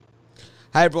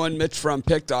Hi, everyone. Mitch from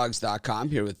PickDogs.com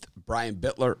here with Brian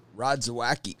Bitler, Rod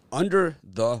Zawacki. Under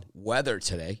the weather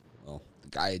today. Well, the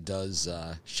guy does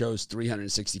shows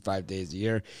 365 days a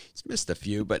year. He's missed a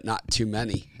few, but not too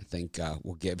many. I think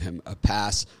we'll give him a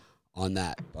pass on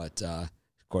that. But, of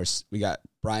course, we got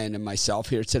Brian and myself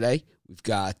here today. We've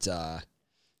got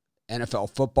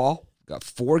NFL football. We've got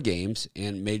 4 games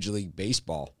and Major League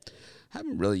Baseball. I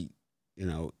haven't really,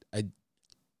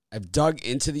 I've dug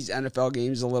into these NFL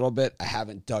games a little bit. I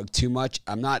haven't dug too much.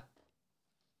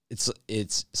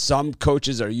 It's some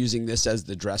coaches are using this as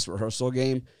the dress rehearsal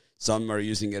game. Some are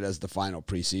using it as the final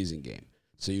preseason game.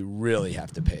 So you really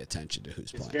have to pay attention to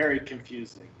who's playing. It's very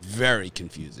confusing. Very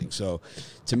confusing. So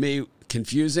to me,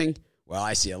 confusing. Well,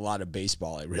 I see a lot of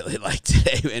baseball I really like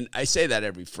today. And I say that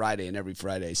every Friday, and every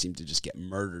Friday I seem to just get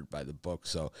murdered by the book.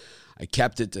 So I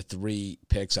kept it to 3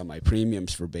 picks on my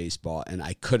premiums for baseball, and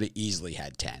I could have easily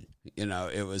had 10.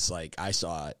 It was like I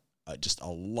saw just a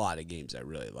lot of games I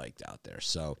really liked out there.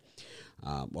 So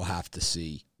we'll have to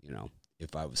see,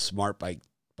 if I was smart by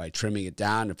trimming it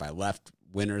down, if I left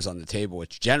winners on the table,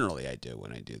 which generally I do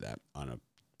when I do that on a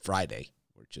Friday,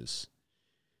 which is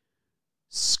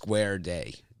square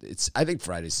day. I think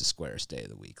Friday's the squarest day of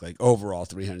the week. Like overall,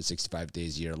 365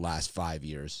 days a year, last 5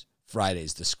 years,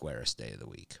 Friday's the squarest day of the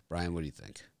week. Brian, what do you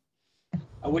think?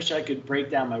 I wish I could break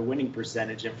down my winning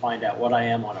percentage and find out what I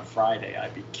am on a Friday.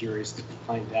 I'd be curious to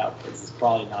find out because it's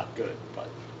probably not good, but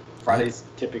Friday's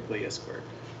typically a square day.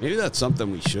 Maybe that's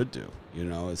something we should do.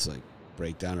 It's like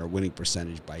break down our winning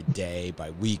percentage by day, by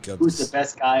week. Who's the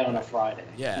best guy on a Friday?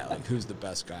 Yeah, like who's the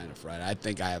best guy on a Friday. I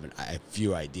think I have a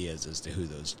few ideas as to who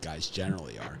those guys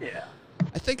generally are. Yeah.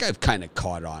 I think I've kind of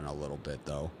caught on a little bit,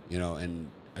 though,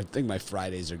 and I think my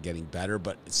Fridays are getting better,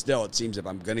 but still it seems if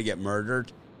I'm going to get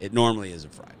murdered, it normally is a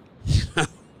Friday.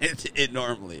 It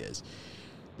normally is.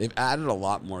 They've added a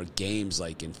lot more games,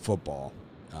 like in football,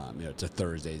 to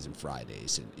Thursdays and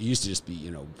Fridays. And it used to just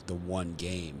be, the one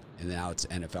game, and now it's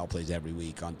NFL plays every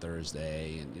week on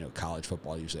Thursday, and, college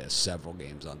football usually has several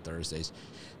games on Thursdays.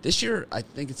 This year, I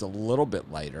think it's a little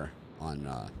bit lighter on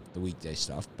the weekday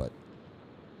stuff, but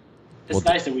it's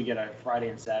nice that we get a Friday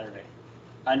and Saturday.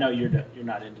 I know you're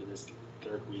not into this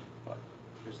third week, but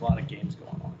there's a lot of games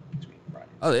going on between Friday.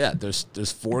 Oh yeah,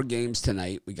 there's 4 games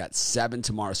tonight. We got 7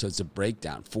 tomorrow, so it's a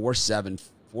breakdown. 4-7,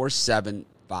 4-7-5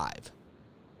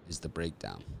 is the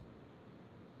breakdown.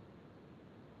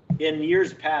 In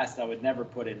years past, I would never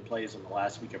put in plays on the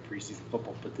last week of preseason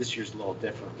football, but this year's a little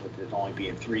different with it only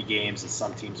being 3 games and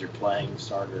some teams are playing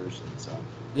starters and so.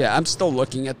 Yeah, I'm still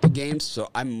looking at the games, so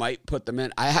I might put them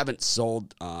in. I haven't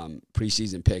sold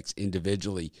preseason picks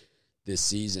individually this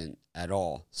season at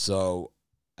all, so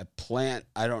I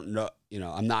don't know,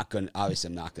 I'm not going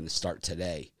to start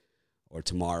today or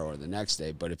tomorrow or the next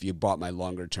day, but if you bought my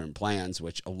longer term plans,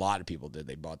 which a lot of people did,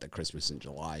 they bought the Christmas in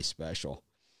July special,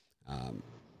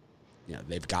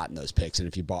 they've gotten those picks. And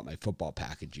if you bought my football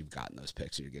package, you've gotten those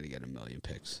picks, and you're going to get 1 million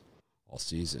picks all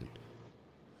season.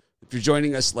 If you're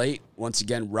joining us late, once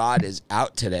again, Rod is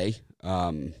out today.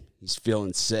 He's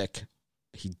feeling sick.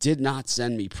 He did not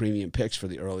send me premium picks for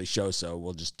the early show, so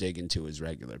we'll just dig into his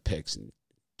regular picks and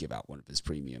give out one of his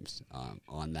premiums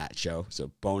on that show.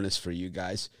 So bonus for you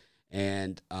guys.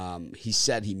 And he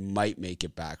said he might make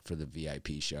it back for the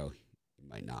VIP show. He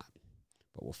might not,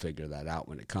 but we'll figure that out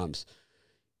when it comes.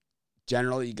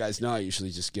 Generally, you guys know I usually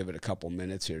just give it a couple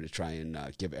minutes here to try and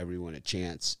give everyone a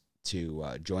chance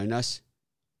to join us,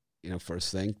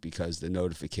 first thing, because the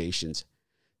notifications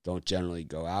don't generally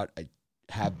go out. I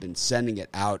have been sending it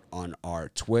out on our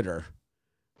Twitter,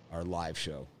 our live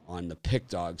show, on the Pick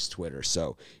Dogs Twitter.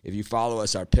 So if you follow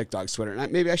us, our Pick Dogs Twitter,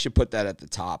 and maybe I should put that at the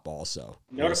top also.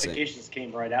 Notifications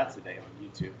came right out today on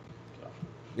YouTube. So.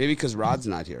 Maybe because Rod's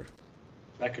not here.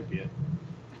 That could be it.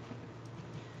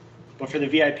 But for the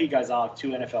VIP guys, I'll have 2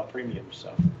 NFL premiums.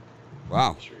 So.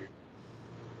 Wow. Sure.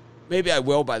 Maybe I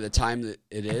will by the time that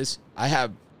it is. I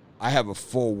have a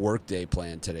full work day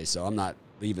planned today, so I'm not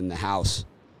leaving the house.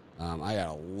 I got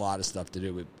a lot of stuff to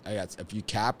do. I got a few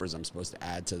cappers I'm supposed to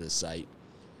add to the site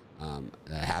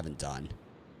that I haven't done.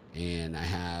 And I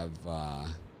have, I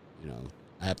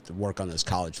have to work on those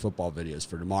college football videos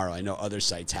for tomorrow. I know other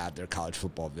sites have their college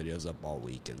football videos up all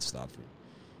week and stuff.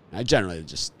 And I generally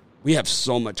we have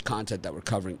so much content that we're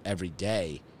covering every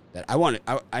day that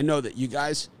I know that you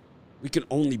guys, we can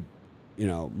only,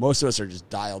 most of us are just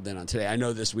dialed in on today. I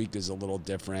know this week is a little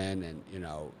different, and,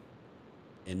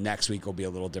 and next week will be a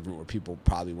little different where people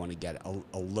probably want to get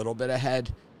a little bit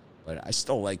ahead. But I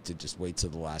still like to just wait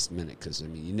till the last minute because,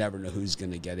 you never know who's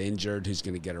going to get injured, who's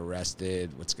going to get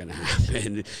arrested, what's going to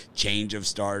happen, change of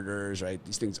starters, right?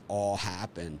 These things all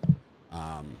happen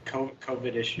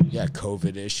COVID issues. Yeah,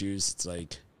 COVID issues. It's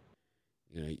like,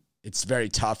 it's very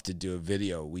tough to do a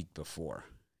video a week before.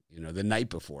 The night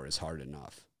before is hard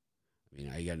enough. I mean,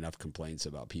 I get enough complaints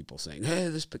about people saying, hey,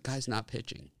 this guy's not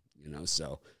pitching,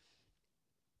 so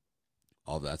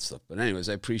all that stuff. But anyways,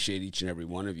 I appreciate each and every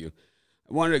one of you.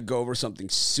 I wanted to go over something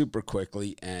super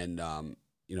quickly, and,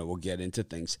 we'll get into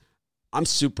things. I'm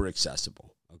super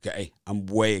accessible, okay? I'm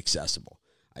way accessible.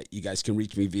 You guys can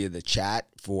reach me via the chat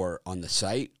on the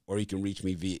site, or you can reach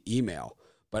me via email.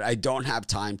 But I don't have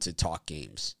time to talk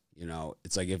games.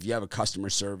 It's like if you have a customer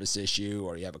service issue,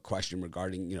 or you have a question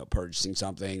regarding, purchasing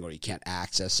something, or you can't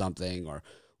access something or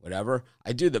whatever,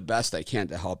 I do the best I can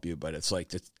to help you. But it's like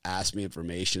to ask me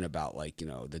information about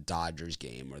the Dodgers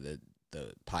game or the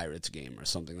Pirates game or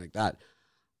something like that.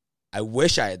 I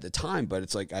wish I had the time, but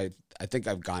it's like I think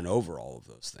I've gone over all of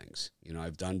those things.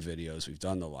 I've done videos, we've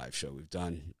done the live show, we've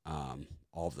done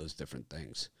all of those different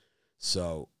things.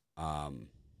 So, I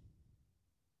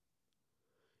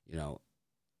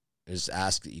just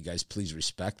ask that you guys please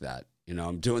respect that.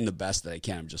 I'm doing the best that I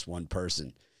can. I'm just one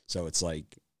person. So it's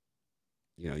like,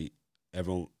 a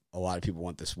lot of people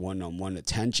want this one-on-one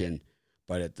attention,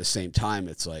 but at the same time,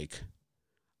 it's like,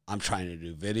 I'm trying to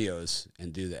do videos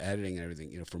and do the editing and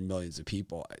everything, for millions of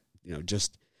people.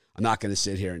 I'm not going to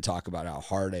sit here and talk about how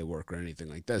hard I work or anything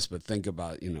like this, but think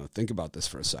about this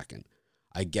for a second.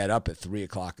 I get up at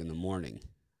 3:00 in the morning.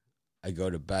 I go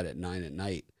to bed at 9 at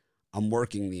night. I'm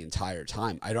working the entire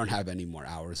time. I don't have any more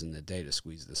hours in the day to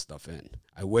squeeze this stuff in.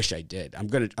 I wish I did.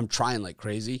 I'm trying like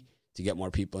crazy to get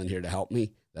more people in here to help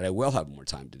me, that I will have more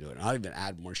time to do it. And I'll even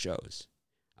add more shows.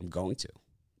 I'm going to,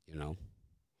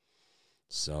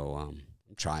 So I'm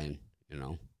trying,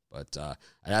 but I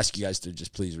ask you guys to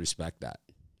just please respect that,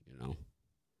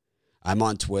 I'm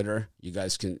on Twitter. You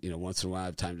guys can, once in a while I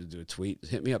have time to do a tweet.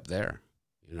 Hit me up there,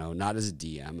 not as a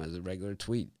DM, as a regular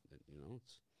tweet.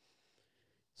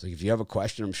 It's like if you have a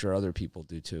question, I'm sure other people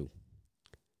do too.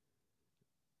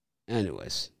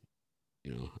 Anyways,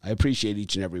 I appreciate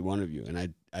each and every one of you,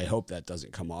 and I hope that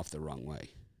doesn't come off the wrong way.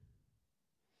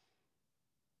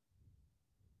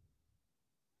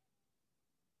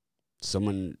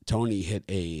 Tony hit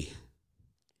a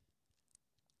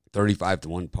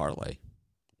 35-1 parlay.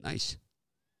 Nice.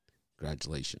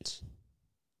 Congratulations.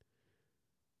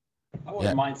 I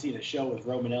wouldn't mind seeing a show with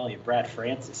Romanelli and Brad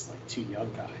Francis, like two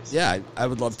young guys. Yeah, I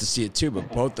would love to see it too,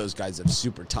 but both those guys have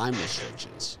super time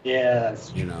restrictions. Yeah,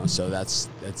 that's true. So that's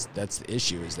the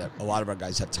issue, is that a lot of our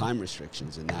guys have time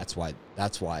restrictions, and that's why they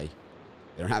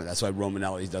don't have it. That's why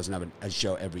Romanelli doesn't have a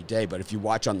show every day. But if you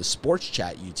watch on the Sports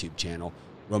Chat YouTube channel,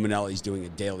 Romanelli's doing a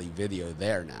daily video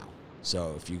there now.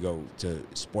 So if you go to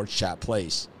Sports Chat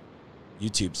Place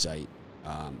YouTube site,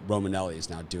 Romanelli is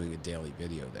now doing a daily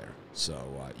video there. So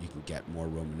you can get more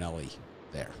Romanelli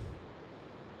there.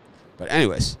 But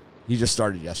anyways, he just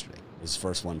started yesterday. It was his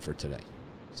first one for today.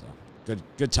 So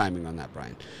good timing on that,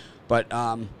 Brian. But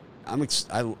I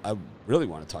really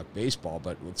want to talk baseball,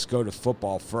 but let's go to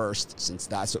football first, since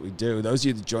that's what we do. Those of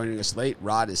you that are joining us late,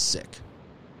 Rod is sick.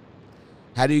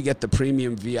 How do you get the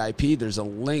premium VIP? There's a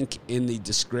link in the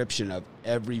description of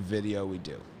every video we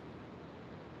do.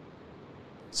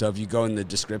 So if you go in the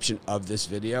description of this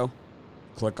video,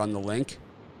 click on the link.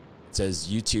 It says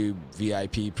YouTube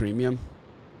VIP Premium,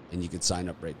 and you can sign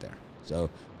up right there. So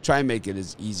try and make it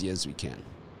as easy as we can.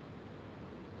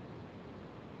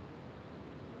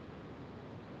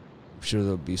 I'm sure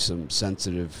there'll be some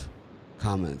sensitive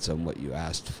comments on what you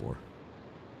asked for.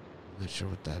 I'm not sure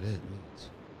what that means.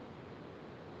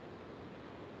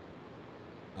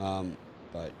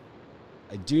 But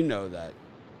I do know that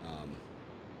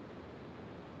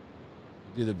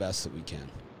we do the best that we can.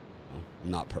 I'm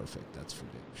not perfect, that's for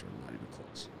damn sure. I'm not even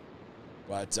close.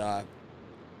 But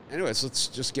anyways, let's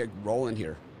just get rolling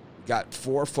here. We got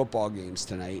 4 football games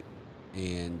tonight,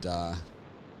 and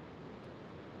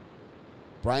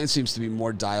Brian seems to be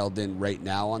more dialed in right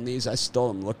now on these. I still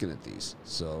am looking at these.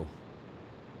 So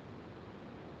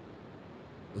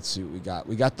let's see what we got.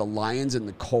 We got the Lions and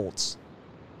the Colts.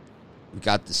 We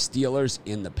got the Steelers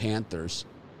and the Panthers.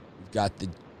 We've got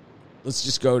let's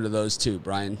just go to those two.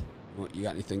 Brian, you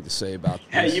got anything to say about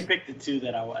Yeah, this? you picked the two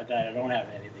that I don't have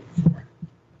anything for.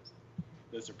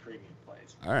 Those are premium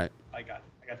plays. All right. I got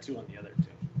 2 on the other 2.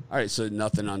 All right, so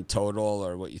nothing on total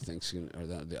or what you think's or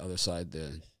the other side,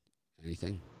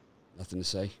 anything? Nothing to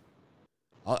say?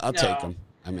 I'll take them.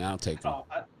 I mean, I'll take them.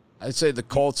 I'd say the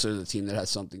Colts are the team that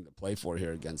has something to play for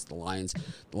here against the Lions.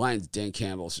 The Lions, Dan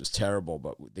Campbell's just terrible,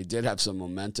 but they did have some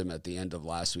momentum at the end of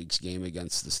last week's game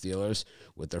against the Steelers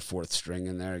with their 4th string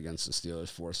in there against the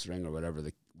Steelers' 4th string or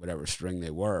whatever string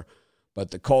they were.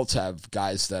 But the Colts have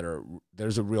guys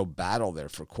there's a real battle there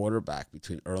for quarterback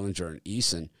between Erlinger and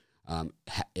Eason.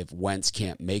 If Wentz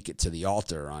can't make it to the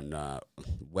altar on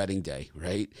wedding day,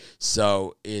 right?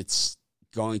 So it's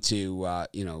going to,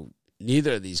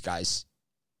 neither of these guys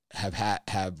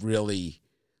have really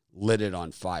lit it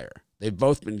on fire. They've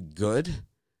both been good,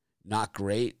 not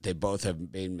great. They both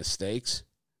have made mistakes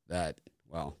that,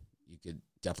 well, you could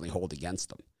definitely hold against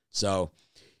them. So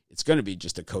it's going to be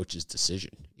just a coach's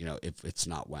decision, if it's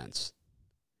not Wentz.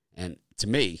 And to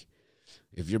me,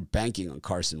 if you're banking on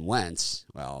Carson Wentz,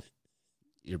 well,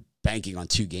 you're banking on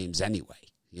 2 games anyway,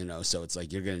 so it's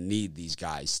like you're going to need these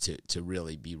guys to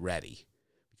really be ready,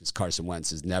 because Carson Wentz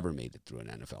has never made it through an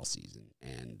NFL season,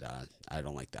 and I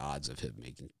don't like the odds of him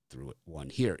making through one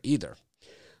here either.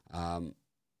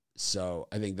 So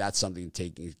I think that's something to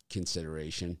take into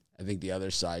consideration. I think the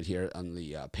other side here on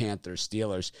the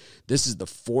Panthers-Steelers, this is the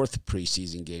 4th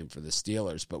preseason game for the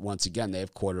Steelers, but once again, they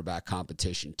have quarterback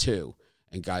competition too,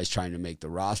 and guys trying to make the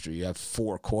roster. You have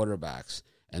 4 quarterbacks,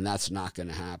 and that's not going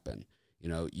to happen.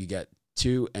 You get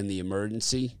 2 and the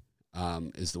emergency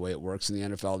is the way it works in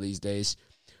the NFL these days.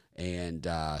 And,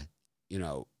 I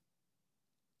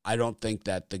don't think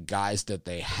that the guys that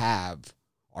they have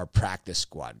are practice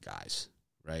squad guys,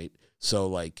 right? So,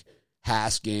 like,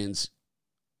 Haskins,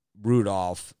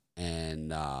 Rudolph,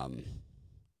 and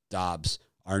Dobbs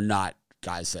are not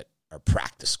guys that are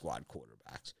practice squad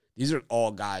quarterbacks. These are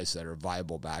all guys that are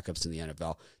viable backups in the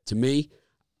NFL. To me,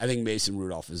 I think Mason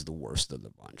Rudolph is the worst of the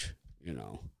bunch.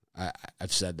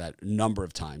 I've said that a number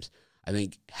of times. I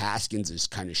think Haskins is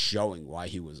kind of showing why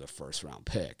he was a first-round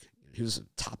pick. He was a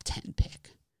top 10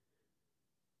 pick.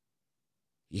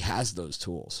 He has those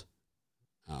tools.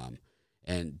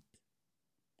 And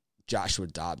Joshua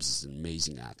Dobbs is an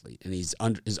amazing athlete, and his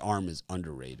arm is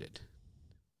underrated.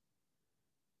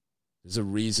 There's a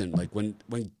reason, like when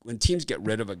teams get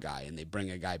rid of a guy and they bring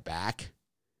a guy back,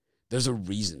 there's a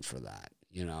reason for that.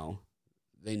 They know.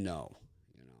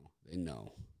 They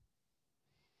know.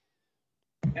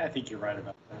 Yeah, I think you're right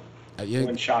about that. It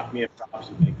wouldn't shock me if Dobbs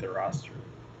would make the roster.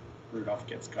 Rudolph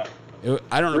gets cut.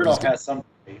 I don't know. Rudolph has some.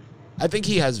 I think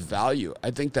he has value.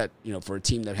 I think that, for a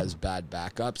team that has bad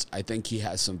backups, I think he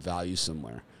has some value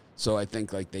somewhere. So I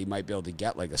think like they might be able to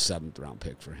get like a 7th round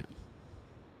pick for him.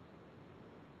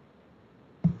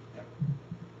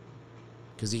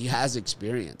 Because he has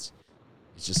experience.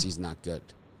 It's just he's not good.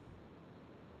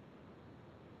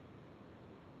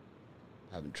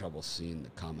 Having trouble seeing the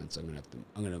comments. I'm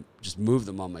gonna just move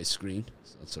them on my screen.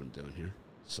 So that's what I'm doing here,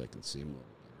 so I can see them a little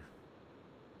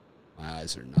better. My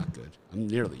eyes are not good. I'm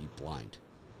nearly blind.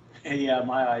 Yeah,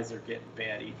 my eyes are getting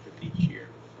bad each year.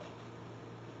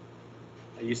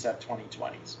 I used to have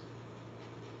 20/20s.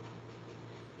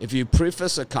 If you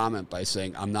preface a comment by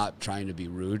saying "I'm not trying to be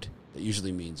rude," that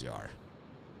usually means you are.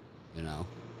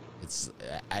 It's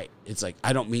like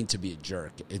I don't mean to be a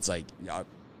jerk. It's like.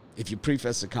 If you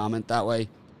preface a comment that way,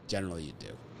 generally you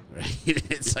do, right?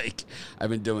 It's like, I've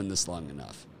been doing this long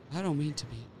enough. I don't mean to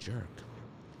be a jerk.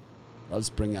 I'll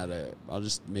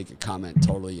just make a comment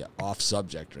totally off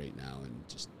subject right now and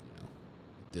just,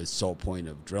 the sole point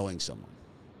of drilling someone.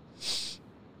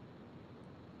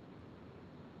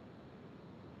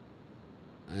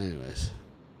 Anyways.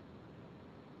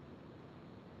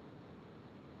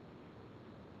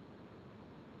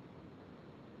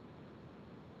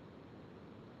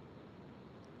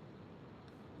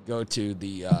 Go to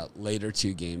the later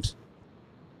 2 games.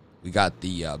 We got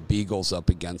the Beagles up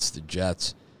against the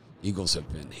Jets. Eagles have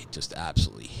been just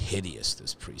absolutely hideous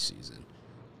this preseason.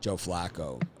 Joe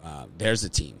Flacco, there's a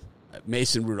team.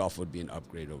 Mason Rudolph would be an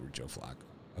upgrade over Joe Flacco,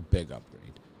 a big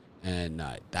upgrade. And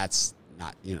that's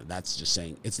not, that's just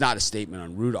saying, it's not a statement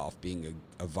on Rudolph being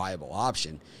a viable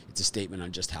option. It's a statement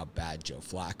on just how bad Joe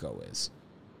Flacco is.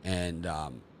 And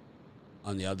on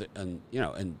the other, and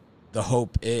the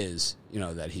hope is,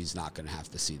 that he's not going to have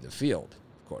to see the field,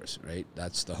 of course, right?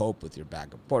 That's the hope with your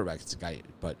backup quarterback. It's a guy,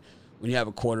 but when you have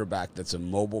a quarterback that's a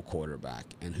mobile quarterback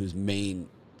and whose main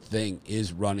thing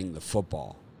is running the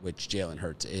football, which Jalen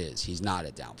Hurts is, he's not a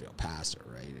downfield passer,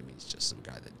 right? I mean, he's just some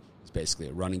guy that is basically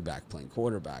a running back playing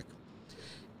quarterback.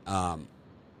 The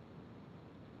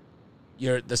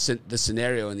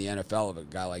scenario in the NFL of a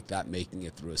guy like that making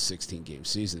it through a 16-game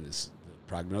season the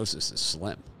prognosis is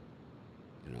slim.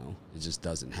 It just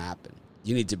doesn't happen.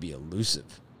 You need to be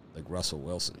elusive like Russell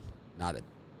Wilson, not a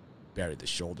bury the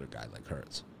shoulder guy like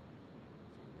Hurts.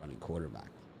 Running quarterback.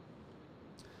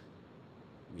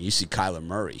 I mean, you see Kyler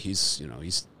Murray, he's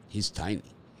tiny.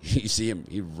 You see him,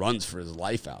 he runs for his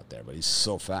life out there, but he's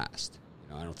so fast.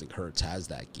 I don't think Hurts has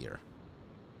that gear.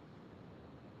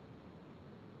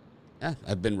 Yeah,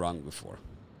 I've been wrong before.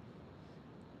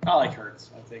 I like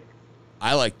Hurts. I think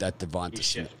I like that Devonta he's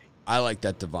Smith. shifty. I like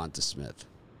that Devonta Smith.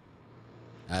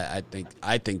 I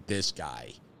think this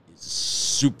guy is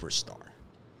a superstar.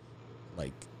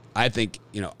 Like, I think,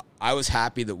 I was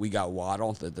happy that we got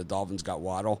Waddle, that the Dolphins got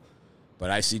Waddle, but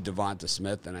I see Devonta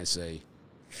Smith and I say,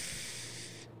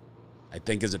 I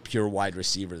think as a pure wide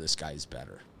receiver, this guy is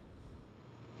better.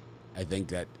 I think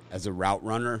that as a route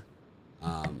runner,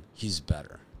 he's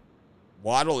better.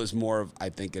 Waddle is more of, I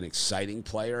think, an exciting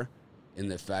player in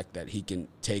the fact that he can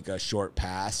take a short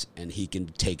pass and he can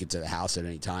take it to the house at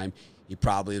any time. He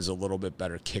probably is a little bit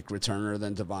better kick returner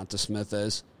than Devonta Smith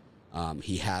is.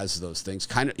 He has those things.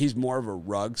 He's more of a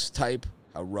Ruggs type,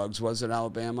 how Ruggs was at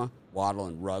Alabama. Waddle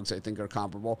and Ruggs, I think, are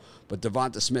comparable. But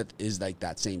Devonta Smith is like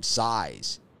that same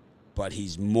size, but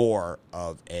he's more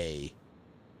of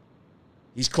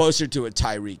he's closer to a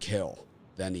Tyreek Hill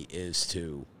than he is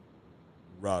to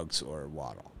Ruggs or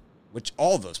Waddle, which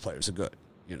all of those players are good.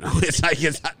 There's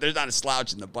not a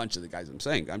slouch in the bunch of the guys I'm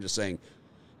saying. I'm just saying,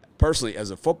 personally,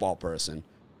 as a football person,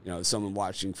 someone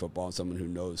watching football and someone who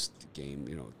knows the game,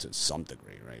 to some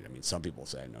degree, right? I mean, some people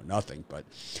say I know nothing, but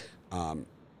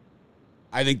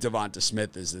I think Devonta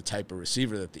Smith is the type of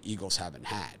receiver that the Eagles haven't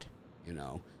had,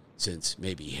 since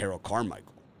maybe Harold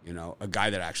Carmichael, a guy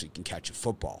that actually can catch a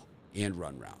football and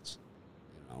run routes.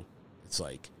 It's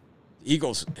like the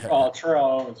Eagles.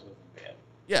 Terrell Owens was bad.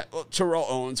 Yeah, well, Terrell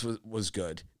Owens was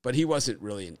good, but he wasn't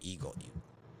really an Eagle.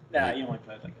 Nah, he only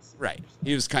played like a right.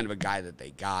 He was kind of a guy that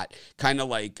they got, kind of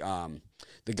like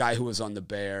the guy who was on the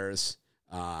Bears,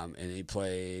 and he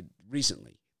played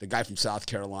recently. The guy from South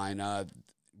Carolina,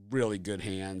 really good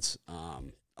hands.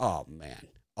 Oh man,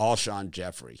 Alshon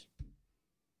Jeffrey,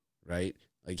 right?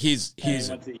 Like he's he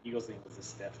went to the Eagles and he was a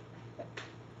stiff.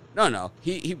 No,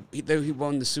 he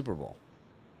won the Super Bowl.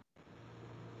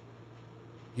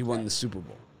 He won the Super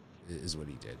Bowl, is what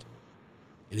he did,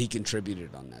 and he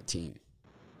contributed on that team.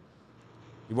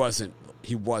 He wasn't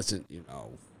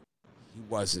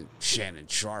Shannon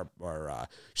Sharp or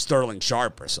Sterling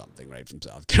Sharp or something, right, from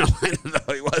South Carolina.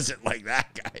 Though he wasn't like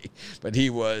that guy, but he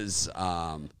was,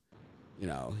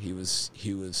 he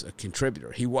was a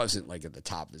contributor. He wasn't like at the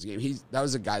top of his game. That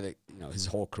was a guy that his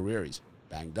whole career he's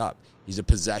banged up. He's a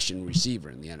possession receiver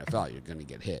in the NFL. You're going to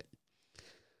get hit.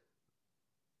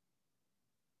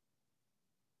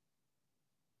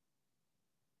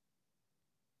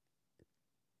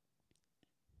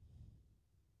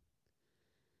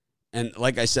 And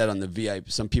like I said, on the VIP,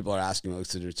 some people are asking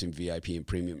what's the difference between VIP and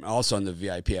premium. Also on the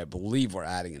VIP, I believe we're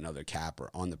adding another capper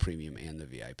on the premium and the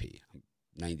VIP. I'm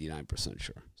 99%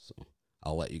 sure. So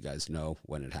I'll let you guys know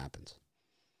when it happens.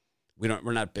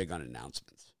 We're not big on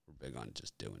announcements. We're big on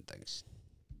just doing things.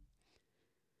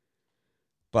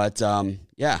 But I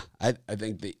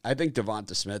think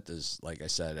Devonta Smith is, like I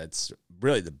said, it's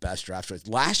really the best draft choice.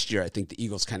 Last year, I think the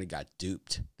Eagles kind of got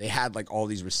duped. They had like all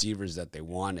these receivers that they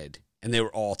wanted, and they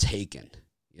were all taken,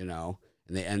 and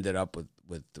they ended up with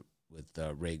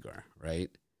Rager, right?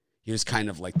 He was kind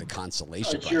of like the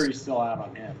consolation prize. Jury's still out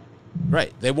on him.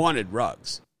 Right. They wanted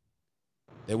Ruggs.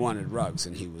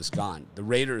 And he was gone. The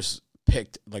Raiders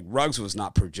picked, like, Ruggs was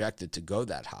not projected to go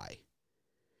that high.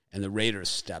 And the Raiders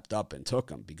stepped up and took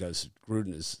him because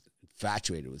Gruden is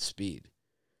infatuated with speed.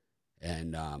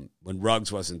 And when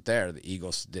Ruggs wasn't there, the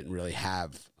Eagles didn't really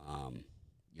have,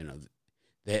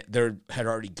 they had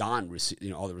already gone.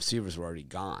 All the receivers were already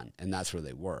gone, and that's where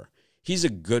they were. He's a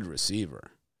good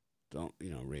receiver,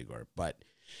 Rager. But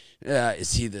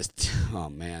is he this? Oh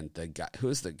man, the guy.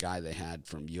 Who's the guy they had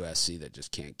from USC that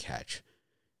just can't catch?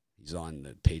 He's on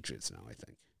the Patriots now, I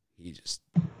think.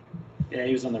 Yeah,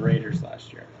 he was on the Raiders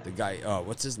last year. The guy. Oh,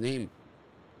 what's his name?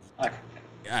 I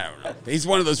don't know. He's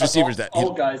one of those receivers that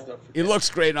old guys don't forget. He looks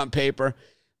great on paper.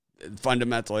 The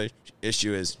fundamental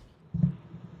issue is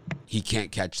he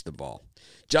can't catch the ball.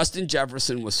 Justin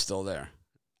Jefferson was still there.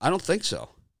 I don't think so.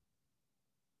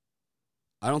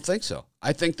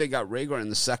 I think they got Rager in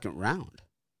the second round,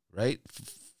 right?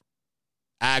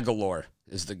 Aguilar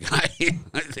is the guy.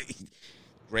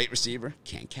 Great receiver,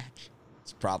 can't catch.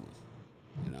 It's a problem,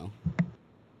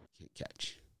 Can't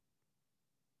catch.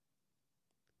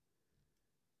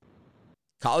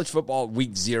 College football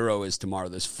week 0 is tomorrow.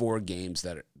 There's 4 games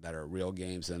that are real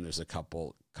games, and there's a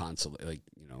couple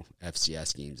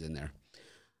FCS games in there.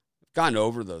 I've gone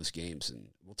over those games, and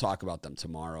we'll talk about them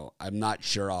tomorrow. I'm not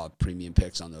sure I'll have premium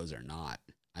picks on those or not.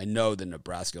 I know the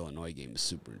Nebraska-Illinois game is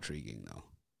super intriguing, though,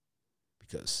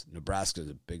 because Nebraska is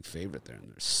a big favorite there, and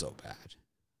they're so bad.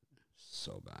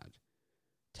 So bad.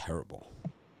 Terrible.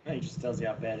 Yeah, it just tells you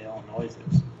how bad Illinois is.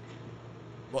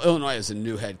 Well, Illinois is a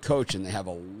new head coach, and they have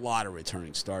a lot of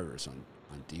returning starters on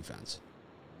defense.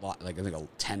 like I think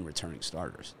 10 returning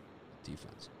starters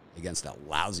defense against that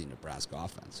lousy Nebraska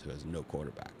offense who has no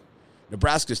quarterback.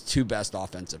 Nebraska's 2 best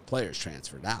offensive players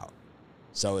transferred out.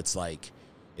 So it's like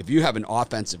if you have an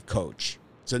offensive coach,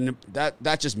 so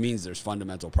that just means there's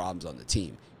fundamental problems on the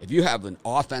team. If you have an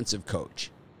offensive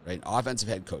coach, right, an offensive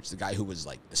head coach, the guy who was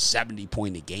like the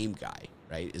 70-point-a-game guy,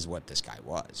 right, is what this guy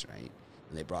was, right?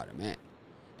 And they brought him in.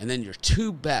 And then your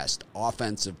 2 best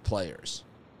offensive players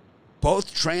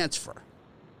both transfer.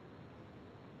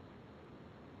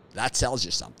 That tells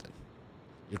you something.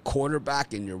 Your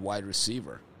quarterback and your wide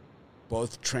receiver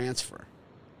both transfer.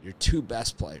 Your 2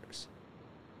 best players.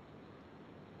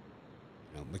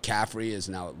 You know, McCaffrey is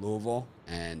now at Louisville,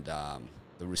 and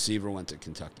the receiver went to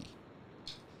Kentucky.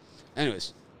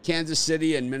 Anyways, Kansas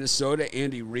City and Minnesota,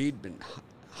 Andy Reid been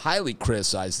highly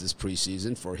criticized this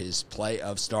preseason for his play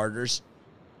of starters.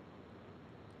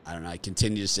 I don't know. I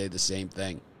continue to say the same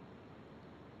thing.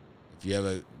 If you have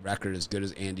a record as good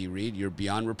as Andy Reid, you're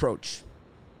beyond reproach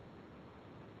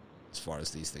as far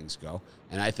as these things go.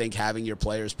 And I think having your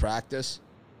players practice,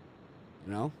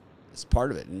 you know, is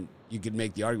part of it. And you could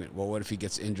make the argument, well, what if he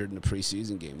gets injured in the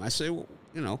preseason game? I say, well,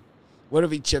 you know, what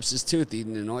if he chips his tooth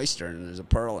eating an oyster and there's a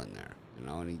pearl in there, you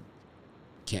know, and he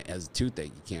can't has a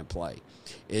toothache, he can't play.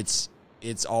 It's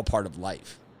all part of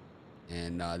life.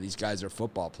 And these guys are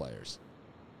football players.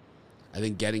 I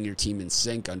think getting your team in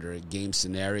sync under a game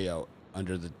scenario,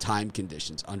 under the time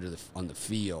conditions, on the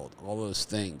field, all those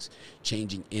things,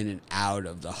 changing in and out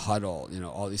of the huddle, you know,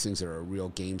 all these things that are a real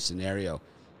game scenario,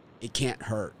 it can't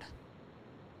hurt.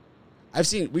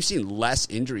 We've seen less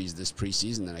injuries this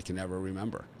preseason than I can ever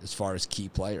remember as far as key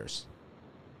players.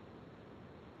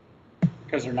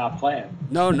 Because they're not playing.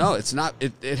 No, it's not.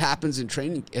 It happens in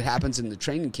training. It happens in the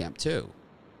training camp too.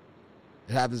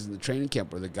 It happens in the training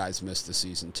camp where the guys miss the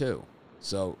season too.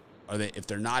 So if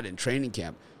they're not in training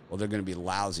camp, well, they're going to be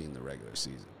lousy in the regular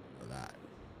season. You know that.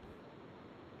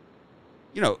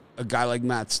 You know, a guy like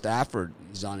Matt Stafford,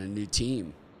 he's on a new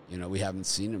team. You know, we haven't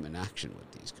seen him in action with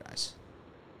these guys.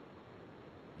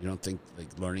 You don't think, like,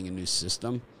 learning a new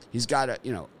system? He's got a,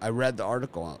 you know, I read the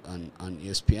article on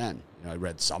ESPN. You know, I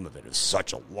read some of it. It was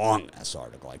such a long-ass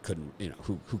article. I couldn't, you know,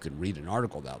 who can read an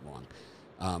article that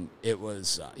long? It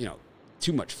was, you know,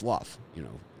 too much fluff, you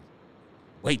know,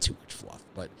 way too much fluff.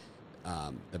 But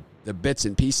the bits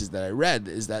and pieces that I read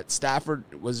is that Stafford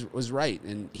was right.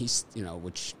 And he's, you know,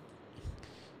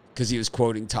 because he was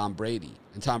quoting Tom Brady.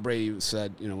 And Tom Brady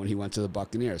said, you know, when he went to the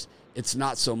Buccaneers, it's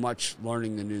not so much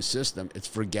learning the new system, it's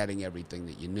forgetting everything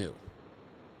that you knew.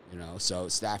 You know, so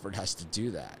Stafford has to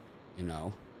do that, you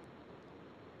know.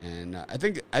 And I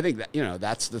think that, you know,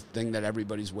 that's the thing that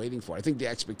everybody's waiting for. I think the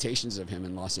expectations of him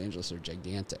in Los Angeles are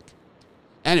gigantic.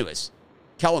 Anyways,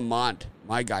 Kellen Mond,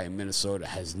 my guy in Minnesota,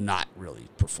 has not really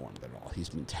performed at all. He's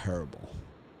been terrible.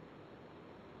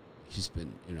 He's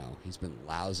been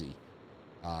lousy.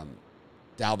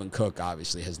 Dalvin Cook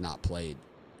obviously has not played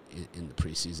in the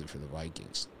preseason for the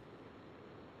Vikings,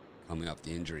 coming off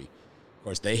the injury. Of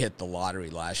course, they hit the lottery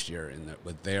last year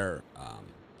with their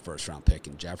first-round pick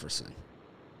in Jefferson,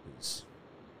 who's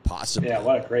possibly... Yeah,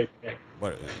 what a great pick.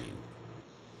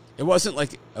 It wasn't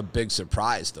like a big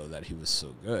surprise, though, that he was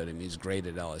so good. I mean, he's great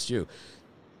at LSU.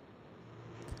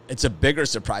 It's a bigger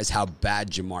surprise how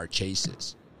bad Jamar Chase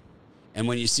is. And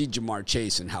when you see Jamar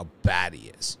Chase and how bad he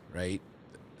is, right,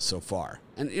 so far.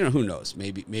 And, you know, who knows?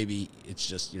 Maybe it's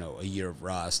just, you know, a year of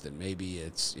rust, and maybe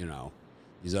it's, you know,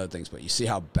 these other things. But you see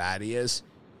how bad he is,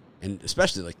 and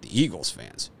especially, like, the Eagles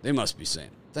fans, they must be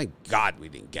saying, thank God we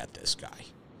didn't get this guy.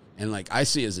 And, like, I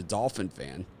see as a Dolphin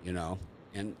fan, you know,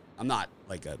 and I'm not,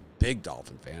 like, a big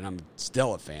Dolphin fan. I'm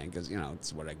still a fan because, you know,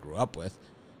 it's what I grew up with.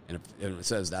 And if it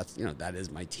says that's, you know, that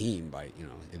is my team, by, you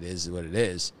know, it is what it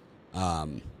is, you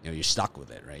know, you're stuck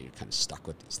with it, right? You're kind of stuck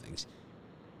with these things.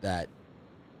 That,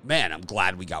 man, I'm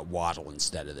glad we got Waddle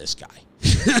instead of this guy.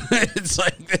 It's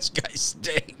like, this guy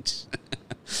stinks.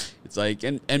 It's like,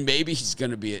 and maybe he's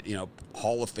going to be a, you know,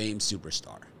 Hall of Fame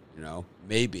superstar, you know,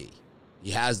 maybe.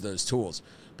 He has those tools.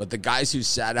 But the guys who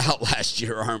sat out last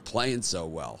year aren't playing so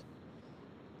well.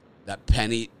 That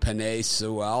Penei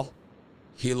Sewell,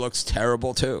 he looks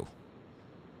terrible too.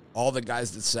 All the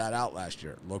guys that sat out last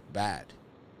year look bad.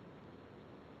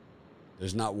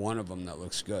 There's not one of them that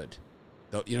looks good.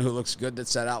 You know who looks good that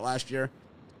sat out last year?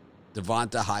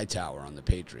 Devonta Hightower on the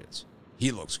Patriots.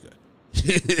 He looks good.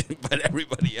 But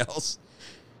everybody else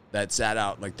that sat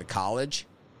out, like the college,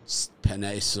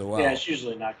 Penei Sewell. Yeah, it's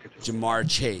usually not good. Jamar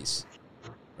Chase,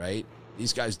 right?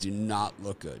 These guys do not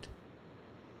look good.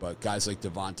 But guys like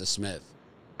Devonta Smith.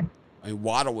 I mean,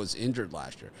 Waddle was injured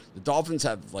last year. The Dolphins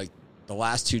have, like, the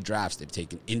last 2 drafts, they've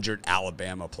taken injured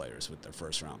Alabama players with their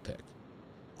first-round pick.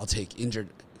 I'll take injured.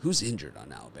 Who's injured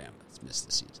on Alabama that's missed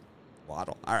the season?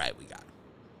 Waddle. All right, we got him.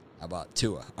 How about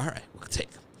Tua? All right, we'll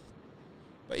take him.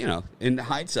 But, in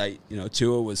hindsight,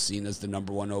 Tua was seen as the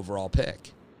number 1 overall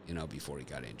pick, before he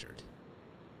got injured.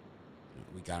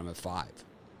 We got him at 5.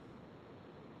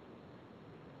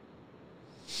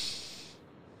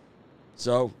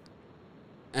 So,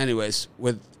 anyways,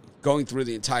 with going through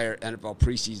the entire NFL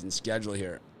preseason schedule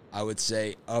here, I would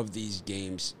say of these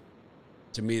games,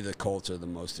 to me, the Colts are the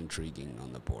most intriguing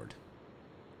on the board.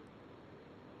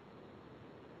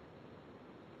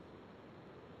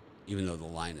 Even though the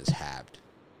line is halved.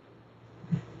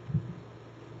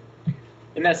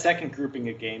 In that second grouping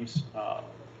of games,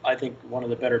 I think one of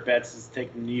the better bets is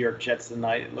taking the New York Jets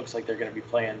tonight. It looks like they're going to be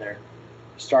playing their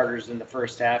starters in the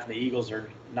first half, and the Eagles are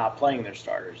not playing their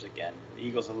starters again. The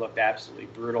Eagles have looked absolutely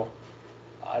brutal.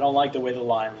 I don't like the way the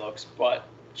line looks, but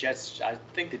I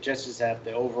think the Jets just have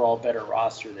the overall better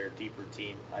roster. They're a deeper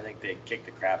team. I think they kick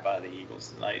the crap out of the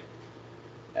Eagles tonight.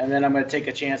 And then I'm going to take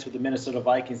a chance with the Minnesota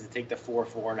Vikings to take the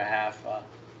 4.5.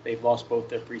 They've lost both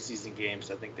their preseason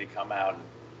games. I think they come out and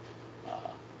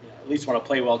at least want to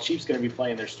play well. Chiefs going to be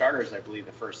playing their starters, I believe,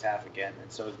 the first half again,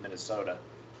 and so is Minnesota.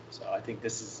 So I think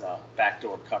this is a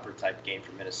backdoor cover type game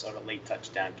for Minnesota. Late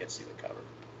touchdown gets you the cover.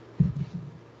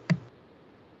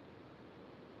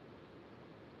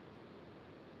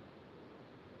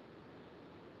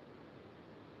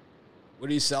 What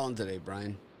are you selling today,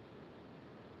 Brian?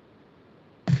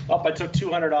 I took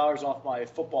 $200 off my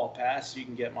football pass. You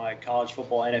can get my college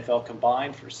football NFL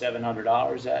combined for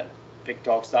 $700 at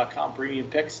PickDogs.com. Premium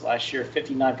picks last year,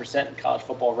 59% in college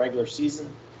football regular season.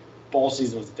 Bowl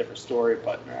season was a different story,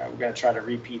 but we're going to try to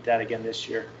repeat that again this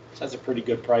year. So that's a pretty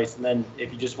good price. And then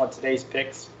if you just want today's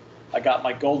picks, I got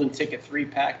my golden ticket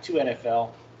 3-pack, 2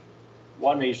 NFL,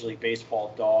 1 Major League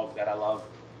Baseball dog that I love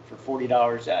for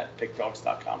 $40 at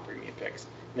PickDogs.com premium picks.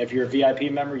 And if you're a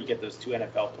VIP member, you get those 2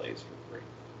 NFL plays for free.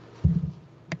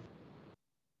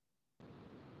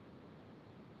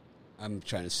 I'm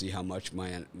trying to see how much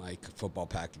my football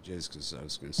package is because I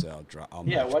was going to say I'll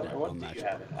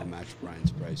match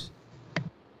Brian's price.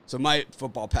 So my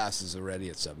football pass is already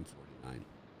at $7.49.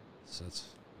 So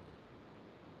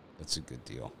that's a good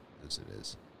deal as it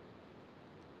is.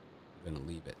 I'm going to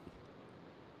leave it.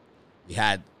 We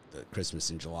had the Christmas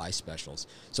in July specials.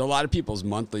 So a lot of people's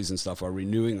monthlies and stuff are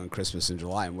renewing on Christmas in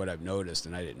July. And what I've noticed,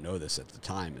 and I didn't know this at the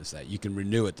time, is that you can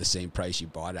renew at the same price you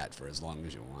bought at for as long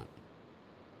as you want.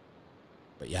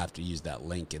 But you have to use that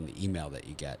link in the email that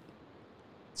you get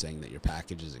saying that your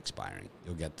package is expiring.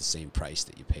 You'll get the same price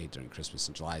that you paid during Christmas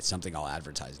in July. It's something I'll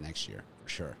advertise next year, for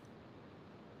sure.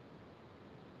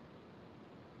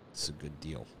 It's a good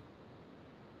deal.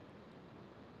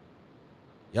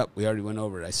 Yep, we already went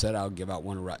over it. I said I'll give out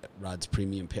one of Rod's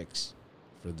premium picks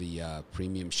for the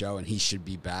premium show, and he should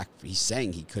be back. He's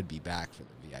saying he could be back for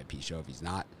the VIP show. If he's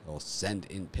not, he'll send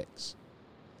in picks.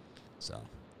 So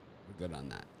we're good on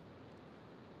that.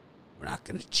 We're not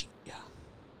going to cheat you.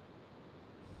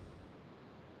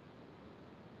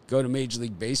 Go to Major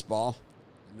League Baseball.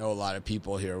 I know a lot of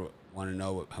people here want to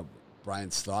know how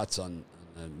Brian's thoughts on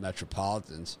the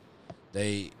Metropolitans.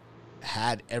 They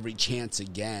had every chance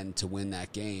again to win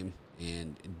that game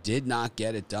and did not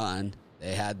get it done.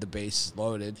 They had the bases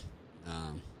loaded.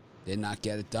 Did not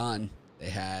get it done. They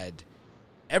had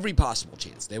every possible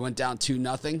chance. They went down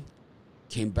 2-0,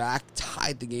 came back,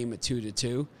 tied the game at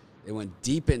 2-2. They went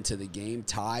deep into the game,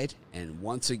 tied, and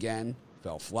once again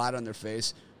fell flat on their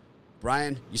face.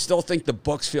 Brian, you still think the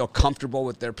books feel comfortable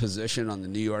with their position on the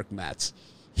New York Mets?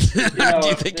 Do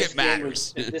you think it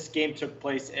matters? If this game took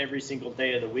place every single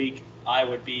day of the week, I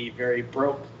would be very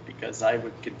broke because I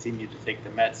would continue to take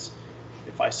the Mets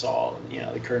if I saw,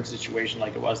 the current situation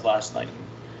like it was last night.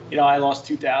 I lost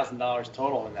 $2,000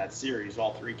 total in that series,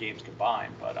 all 3 games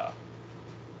combined, but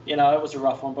it was a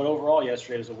rough one, but overall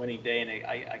yesterday was a winning day, and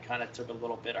I kind of took a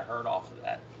little bit of hurt off of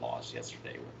that loss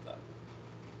yesterday with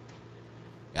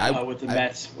the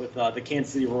Mets, with the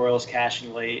Kansas City Royals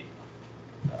cashing late.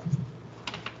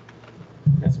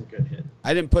 That's some good hit.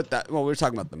 I didn't put that. Well, we were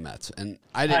talking about the Mets, and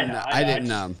I didn't.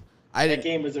 That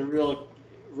game was a real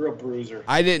bruiser.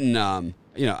 I didn't. I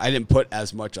didn't put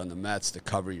as much on the Mets to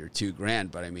cover your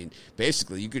 $2,000, but I mean,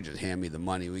 basically, you could just hand me the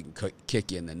money. We can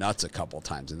kick you in the nuts a couple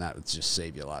times, and that would just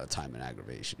save you a lot of time and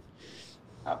aggravation.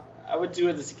 I would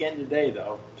do this again today,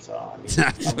 though. So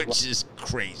which is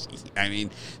crazy. I mean,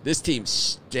 this team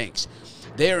stinks.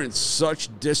 They are in such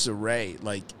disarray.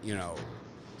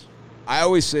 I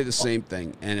always say the same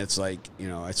thing, and it's like,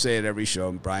 I say it every show,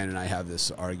 and Brian and I have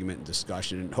this argument and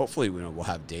discussion, and hopefully we'll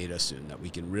have data soon that we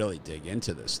can really dig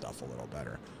into this stuff a little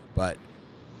better. But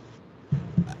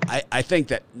I think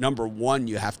that number one,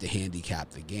 you have to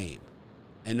handicap the game.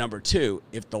 And number two,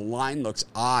 if the line looks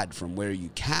odd from where you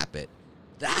cap it,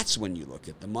 that's when you look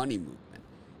at the money movement.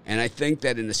 And I think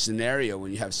that in a scenario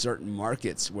when you have certain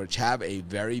markets which have a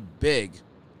very big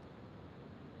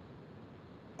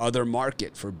other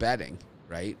market for betting,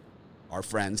 right? Our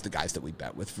friends, the guys that we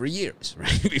bet with for years,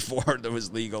 right? Before there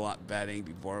was legal betting,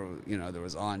 before, there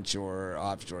was onshore,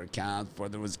 offshore accounts, before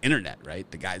there was internet, right?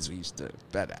 The guys we used to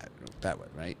bet with,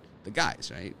 right? The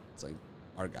guys, right? It's like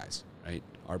our guys, right?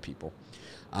 Our people.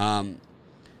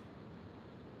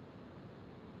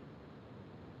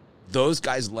 Those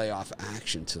guys lay off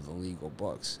action to the legal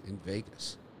books in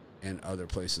Vegas and other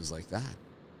places like that.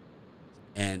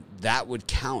 And that would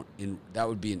that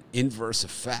would be an inverse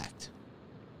effect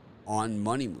on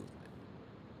money movement.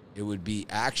 It would be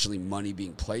actually money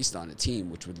being placed on a team,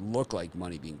 which would look like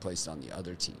money being placed on the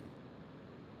other team.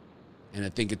 And I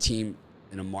think a team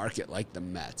in a market like the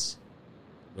Mets,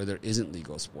 where there isn't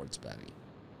legal sports betting,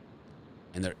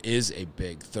 and there is a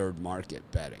big third market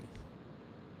betting,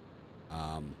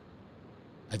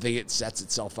 I think it sets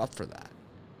itself up for that.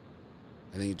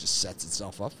 I think it just sets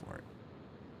itself up for it.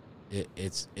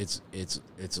 It's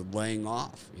laying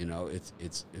off,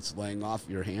 it's laying off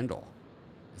your handle.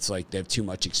 It's like they have too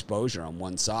much exposure on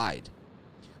one side.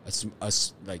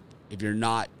 Like if you're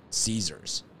not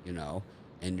Caesars,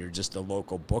 and you're just a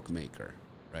local bookmaker,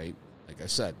 right? Like I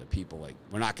said, the people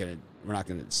we're not gonna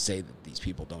say that these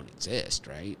people don't exist,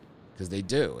 right? Because they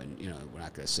do, and we're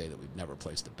not gonna say that we've never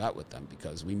placed a bet with them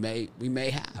because we may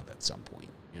have at some point,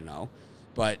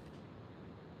 but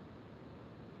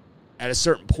at a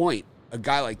certain point, a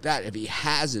guy like that, if he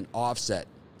has an offset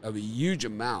of a huge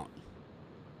amount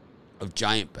of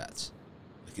giant bets,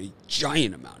 like a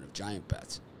giant amount of giant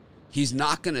bets, he's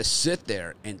not going to sit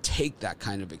there and take that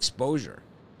kind of exposure.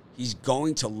 He's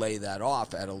going to lay that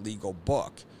off at a legal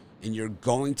book, and you're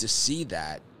going to see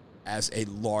that as a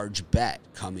large bet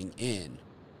coming in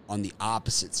on the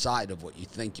opposite side of what you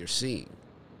think you're seeing.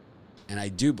 And I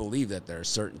do believe that there are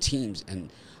certain teams, and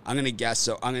I'm going to guess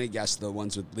the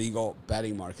ones with legal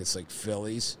betting markets like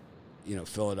Phillies,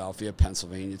 Philadelphia,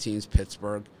 Pennsylvania teams,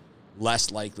 Pittsburgh,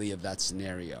 less likely of that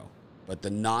scenario. But the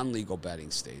non-legal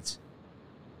betting states,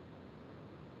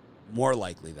 more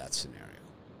likely that scenario.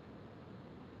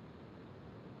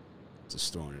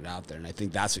 Just throwing it out there. And I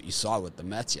think that's what you saw with the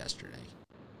Mets yesterday,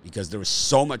 because there was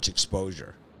so much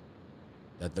exposure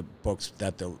that the books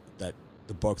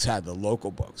had, the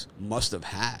local books must have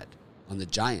had on the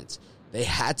Giants. They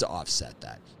had to offset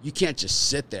that. You can't just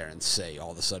sit there and say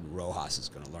all of a sudden Rojas is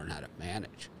going to learn how to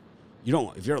manage.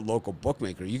 If you're a local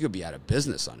bookmaker, you could be out of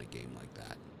business on a game like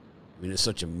that. I mean, it's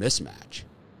such a mismatch.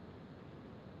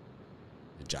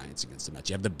 The Giants against the Mets.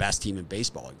 You have the best team in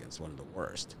baseball against one of the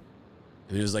worst.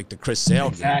 I mean, it was like the Chris Sale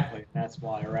game. Exactly. That's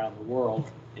why around the world,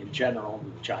 in general,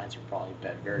 the Giants are probably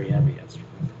bet very heavy yesterday.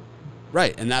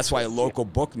 Right, and that's why a local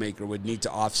bookmaker would need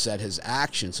to offset his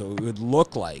action, so it would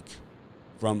look like,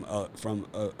 from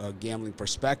a gambling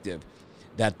perspective,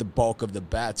 that the bulk of the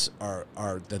bets are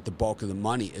that the bulk of the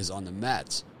money is on the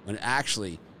Mets, when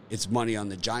actually it's money on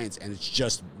the Giants, and it's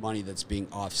just money that's being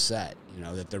offset.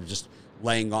 That they're just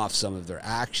laying off some of their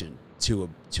action to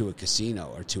a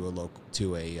casino or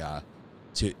to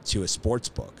a sports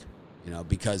book.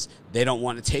 Because they don't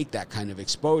want to take that kind of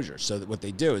exposure. So that what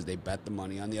they do is they bet the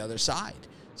money on the other side.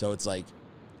 So it's like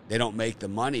they don't make the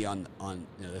money on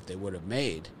that they would have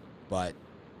made, but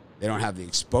they don't have the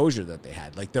exposure that they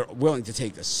had. Like, they're willing to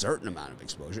take a certain amount of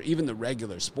exposure. Even the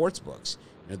regular sports books,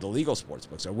 the legal sports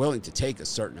books, are willing to take a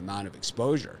certain amount of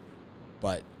exposure.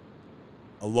 But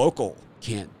a local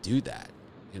can't do that,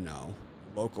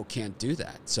 Local can't do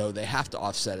that. So they have to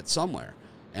offset it somewhere.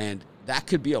 And that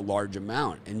could be a large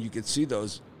amount, and you could see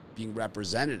those being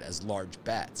represented as large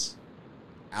bets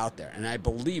out there. And I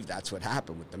believe that's what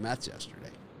happened with the Mets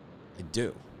yesterday. I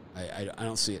do. I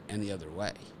don't see it any other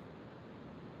way.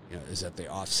 Is that they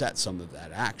offset some of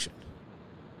that action.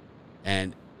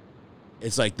 And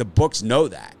it's like the books know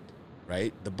that,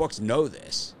 right? The books know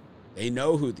this. They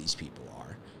know who these people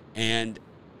are, and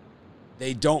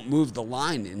they don't move the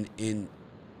line in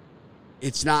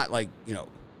it's not like,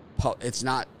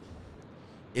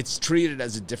 it's treated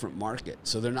as a different market,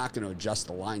 so they're not going to adjust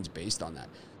the lines based on that.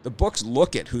 The books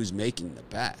look at who's making the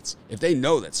bets. If they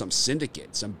know that some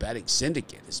betting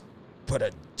syndicate has put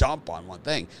a dump on one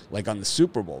thing, like on the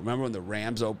Super Bowl. Remember when the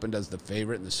Rams opened as the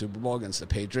favorite in the Super Bowl against the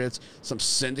Patriots? Some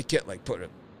syndicate put a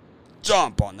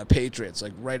dump on the Patriots,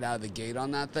 right out of the gate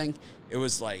on that thing. It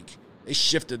was like they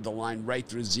shifted the line right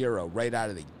through zero, right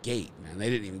out of the gate, man. They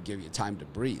didn't even give you time to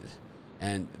breathe.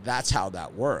 And that's how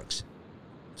that works.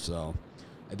 So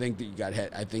I think that you got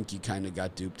hit. I think you kind of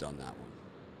got duped on that one,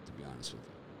 to be honest with you.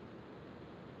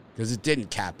 Because it didn't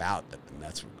cap out that the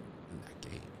Mets were going to win that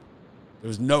game.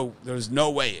 There was no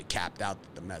way it capped out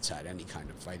that the Mets had any kind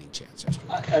of fighting chance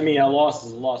yesterday. I mean, a loss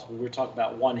is a loss, but we're talking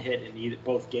about one hit in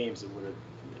both games. It would have.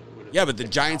 Yeah, but the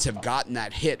Giants have gotten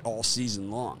that hit all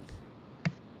season long.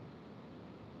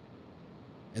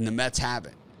 And the Mets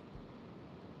haven't.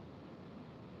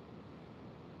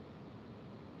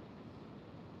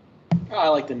 I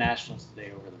like the Nationals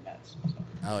today over the Mets. So.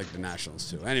 I like the Nationals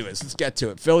too. Anyways, let's get to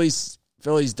it. Phillies,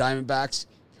 Diamondbacks,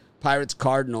 Pirates,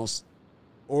 Cardinals,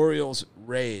 Orioles,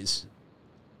 Rays.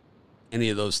 Any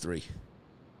of those three?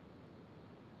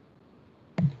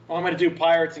 Well, I'm going to do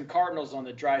Pirates and Cardinals on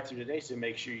the drive-thru today, so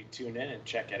make sure you tune in and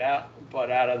check it out. But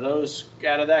out of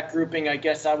that grouping, I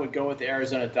guess I would go with the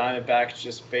Arizona Diamondbacks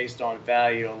just based on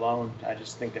value alone. I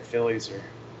just think the Phillies are.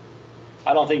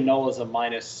 I don't think Nola's a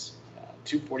minus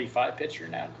 245 pitcher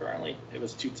now currently. It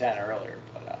was 210 earlier,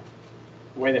 but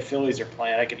the way the Phillies are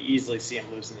playing, I could easily see them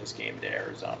losing this game to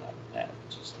Arizona. And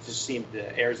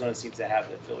Arizona seems to have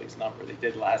the Phillies number. They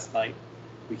did last night.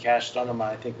 We cashed on them.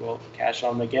 I think we'll cash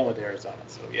on them again with Arizona.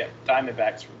 So, yeah,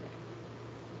 Diamondbacks for me.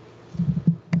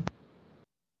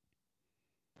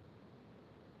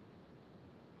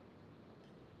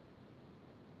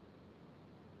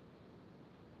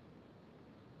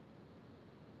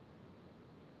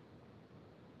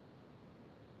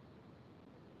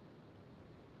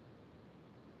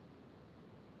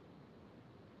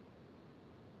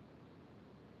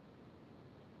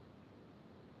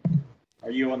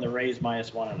 Are you on the Rays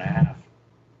 -1.5?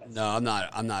 No, I'm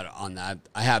not on that.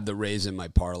 I have the Rays in my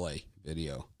parlay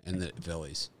video and the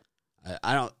Phillies.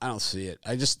 I don't see it.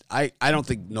 I don't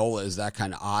think Nola is that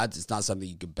kind of odds. It's not something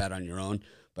you could bet on your own.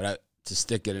 But to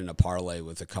stick it in a parlay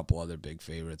with a couple other big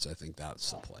favorites, I think that's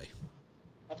the play.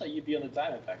 I thought you'd be on the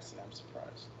Diamondbacks today. I'm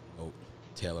surprised. Oh,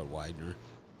 Taylor Widener.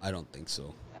 I don't think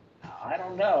so. I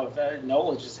don't know.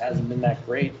 Nola just hasn't been that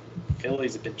great.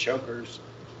 Phillies have been chokers.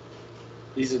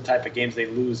 These are the type of games they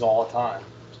lose all the time.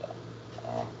 So,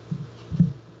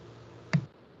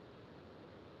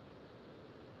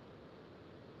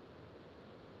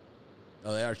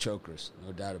 Oh, they are chokers,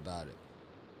 no doubt about it.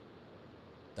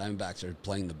 Diamondbacks are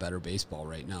playing the better baseball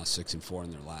right now, 6-4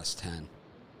 in their last 10.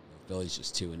 The Phillies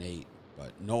just 2-8.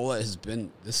 But Nola has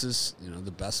been. This is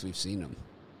the best we've seen him.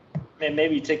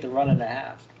 Maybe you take the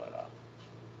 1.5, but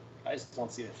I just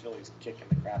don't see the Phillies kicking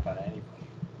the crap out of anybody.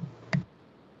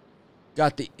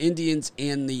 Got the Indians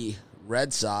and the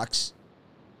Red Sox.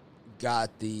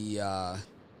 Got the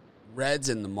Reds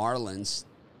and the Marlins.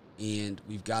 And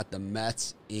we've got the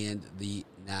Mets and the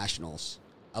Nationals.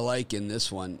 I like in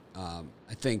this one, I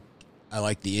think I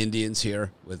like the Indians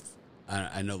here.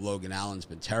 I know Logan Allen's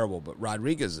been terrible, but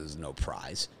Rodriguez is no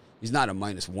prize. He's not a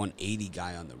 -180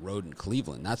 guy on the road in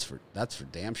Cleveland. That's for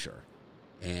damn sure.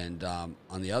 And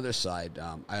on the other side,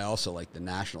 I also like the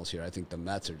Nationals here. I think the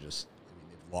Mets are they've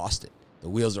lost it. The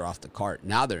wheels are off the cart.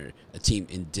 Now they're a team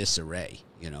in disarray,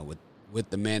 with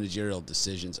the managerial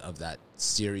decisions of that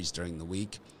series during the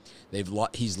week.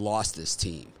 He's lost this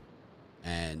team,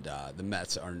 and the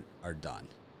Mets are done.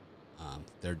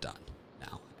 They're done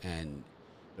now, and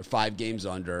they're 5 games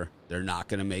under. They're not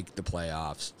going to make the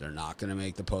playoffs. They're not going to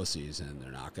make the postseason.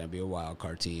 They're not going to be a wild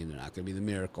card team. They're not going to be the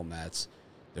Miracle Mets.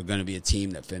 They're going to be a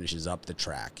team that finishes up the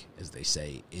track, as they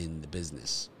say in the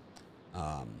business.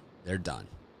 They're done.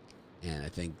 And I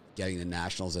think getting the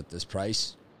Nationals at this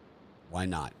price, why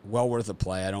not? Well worth a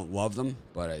play. I don't love them,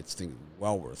 but I think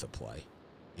well worth a play.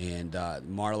 And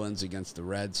Marlins against the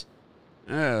Reds.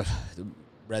 The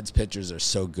Reds pitchers are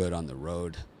so good on the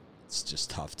road. It's just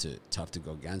tough to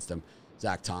go against them.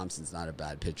 Zach Thompson's not a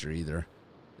bad pitcher either.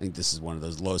 I think this is one of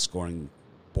those low-scoring,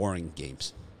 boring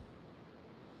games.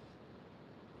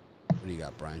 What do you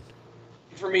got, Brian?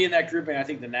 For me in that grouping, I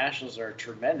think the Nationals are a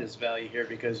tremendous value here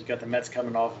because you got the Mets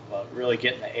coming off of really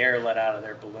getting the air let out of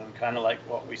their balloon, kind of like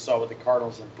what we saw with the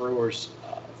Cardinals and Brewers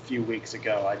a few weeks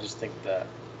ago. I just think the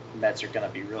Mets are going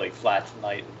to be really flat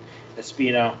tonight.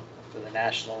 Espino for the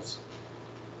Nationals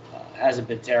hasn't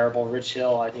been terrible. Rich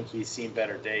Hill, I think he's seen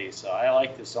better days. So I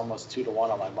like this almost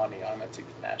 2-1 on my money. I'm going to take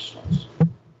the Nationals.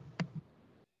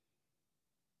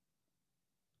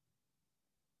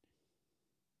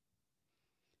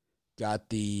 Got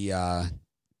the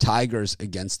Tigers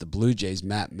against the Blue Jays.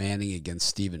 Matt Manning against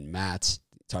Steven Matz.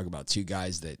 Talk about two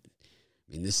guys that,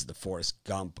 this is the Forrest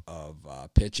Gump of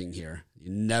pitching here.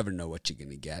 You never know what you're going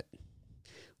to get.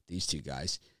 These two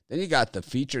guys. Then you got the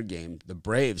feature game. The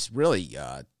Braves really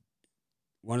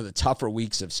one of the tougher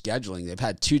weeks of scheduling. They've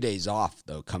had 2 days off,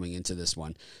 though, coming into this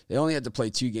one. They only had to play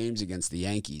 2 games against the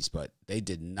Yankees, but they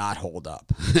did not hold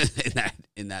up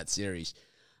in that series.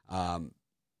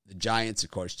 The Giants,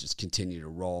 of course, just continue to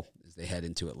roll as they head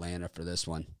into Atlanta for this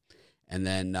one. And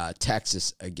then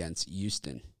Texas against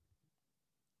Houston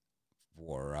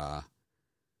for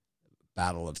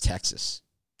Battle of Texas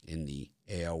in the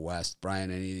AL West.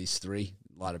 Brian, any of these three?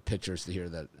 A lot of pitchers here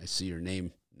that I see your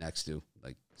name next to,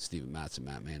 like Steven Matz and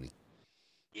Matt Manning.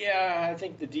 Yeah, I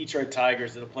think the Detroit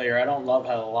Tigers are the player. I don't love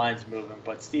how the line's moving,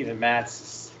 but Steven Matz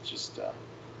is just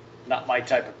not my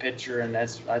type of pitcher, and I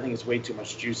think it's way too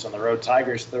much juice on the road.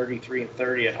 Tigers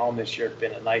 33-30 at home this year have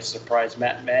been a nice surprise.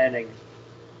 Matt Manning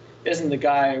isn't the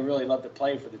guy I really love to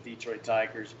play for the Detroit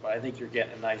Tigers, but I think you're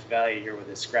getting a nice value here with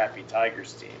this scrappy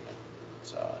Tigers team. And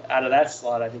so out of that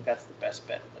slot, I think that's the best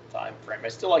bet in the time frame. I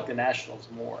still like the Nationals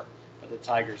more, but the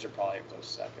Tigers are probably a close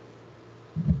second.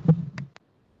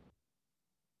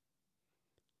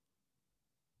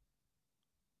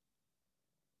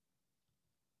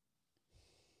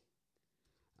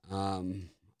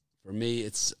 For me,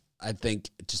 I think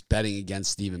just betting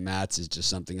against Steven Matz is just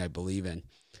something I believe in.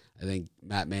 I think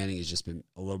Matt Manning has just been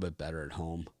a little bit better at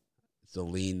home. It's a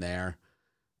lean there.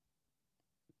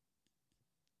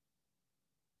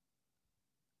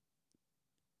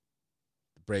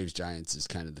 The Braves-Giants is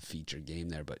kind of the feature game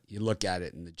there, but you look at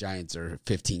it, and the Giants are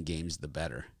 15 games the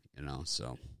better,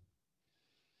 so.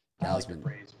 I like the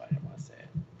Braves, but I didn't want to say it.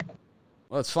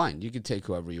 Well, it's fine. You can take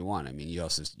whoever you want. I mean, you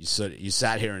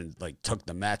sat here and took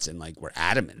the Mets and were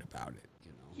adamant about it.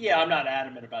 Yeah, I'm not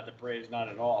adamant about the Braves, not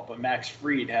at all. But Max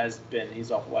Fried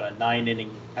he's off a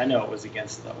 9-inning. I know it was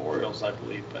against the Orioles, I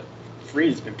believe, but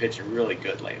Fried's been pitching really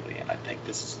good lately, and I think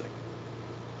this is the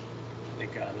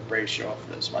Braves show up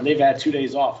for this one. They've had 2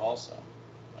 days off also.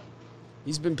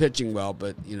 He's been pitching well,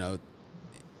 but you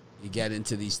get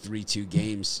into these 3-2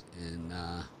 games, and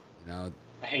I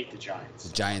hate the Giants.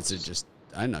 The Giants are just.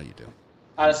 I know you do.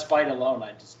 Out of spite alone,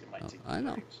 I just might take the I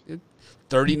know. Braves.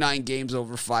 39 games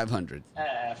over 500.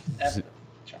 F the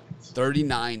Giants.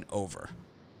 39 over.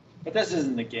 But this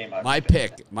isn't the game I My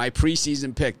pick, my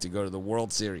preseason pick to go to the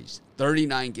World Series.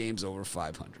 39 games over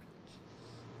 500.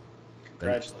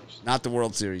 Congratulations. Not the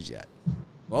World Series yet.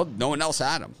 Well, no one else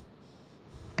had them.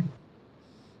 A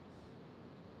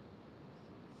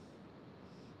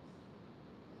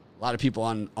lot of people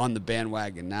on the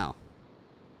bandwagon now.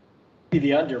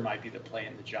 The under might be the play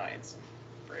in the Giants and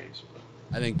Braves. But.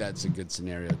 I think that's a good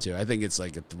scenario, too. I think it's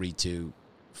like a 3-2,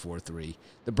 4-3.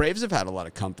 The Braves have had a lot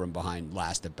of come from behind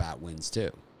last at-bat wins,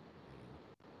 too.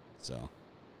 So.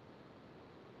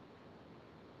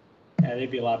 Yeah,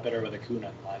 they'd be a lot better with Acuna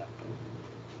in the lineup.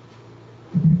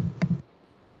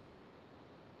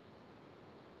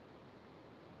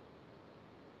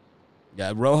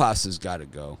 Yeah, Rojas has got to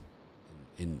go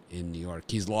in New York.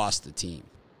 He's lost the team.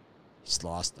 He's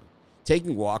lost them.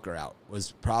 Taking Walker out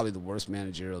was probably the worst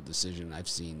managerial decision I've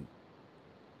seen,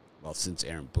 well, since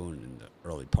Aaron Boone in the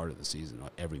early part of the season,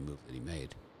 every move that he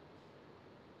made.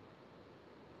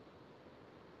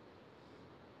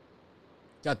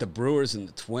 Got the Brewers and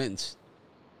the Twins.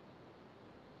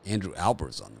 Andrew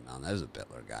Albert's on the mound. That was a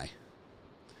Bittler guy.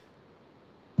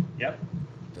 Yep.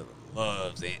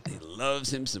 He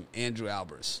loves him some Andrew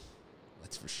Albers.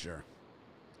 That's for sure.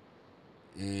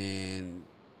 And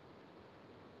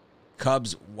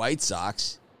Cubs, White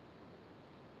Sox.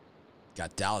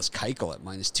 Got Dallas Keuchel at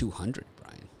minus 200,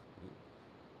 Brian.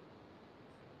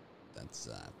 That's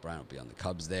Brian will be on the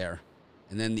Cubs there.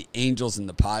 And then the Angels and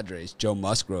the Padres. Joe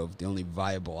Musgrove, the only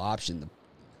viable option the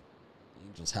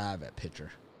Angels have at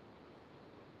pitcher.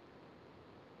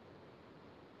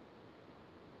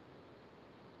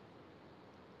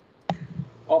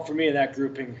 Well, for me in that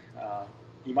grouping,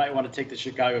 you might want to take the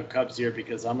Chicago Cubs here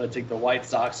because I'm going to take the White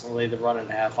Sox and lay the 1.5.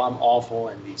 I'm awful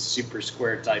in these super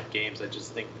square type games. I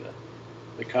just think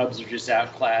the Cubs are just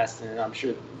outclassed, and I'm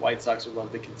sure the White Sox would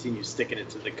love to continue sticking it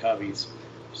to the Cubbies.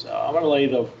 So I'm going to lay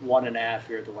the 1.5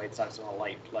 here. The White Sox on a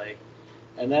light play.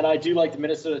 And then I do like the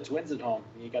Minnesota Twins at home.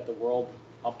 You got the world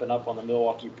up and up on the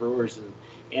Milwaukee Brewers, and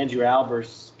Andrew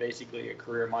Albers, basically a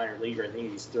career minor leaguer. I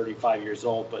think he's 35 years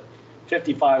old, but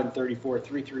 55-34,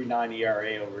 3.39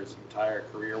 ERA over his entire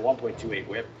career, 1.28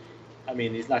 WHIP. I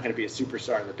mean, he's not going to be a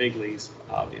superstar in the big leagues,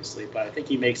 obviously, but I think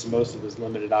he makes the most of his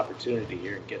limited opportunity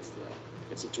here and gets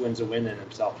the Twins a win and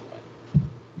himself a win.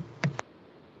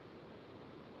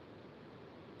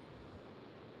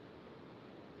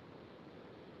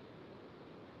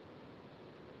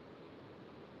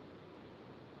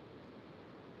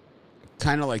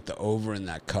 Kind of like the over in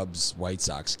that Cubs-White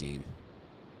Sox game.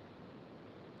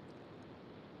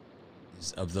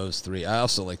 Of those three, I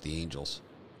also like the Angels.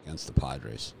 against the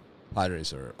Padres.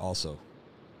 Padres are also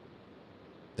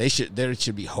they should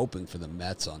be hoping for the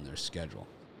Mets on their schedule.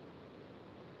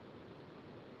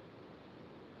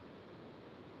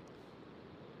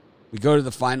 We go to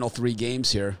the final 3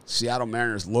 games here. Seattle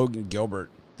Mariners, Logan Gilbert.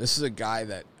 This is a guy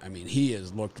that, I mean, he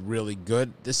has looked really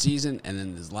good this season, and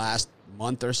in his last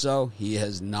month or so, he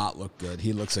has not looked good.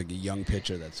 He looks like a young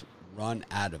pitcher that's run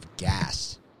out of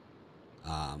gas.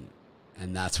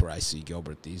 And that's where I see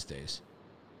Gilbert these days.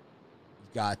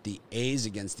 We've got the A's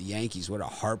against the Yankees. What a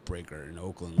heartbreaker in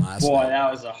Oakland last night. Boy,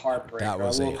 that was a heartbreaker. That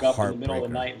was I woke up in the middle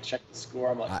of the night and checked the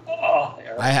score. I'm like,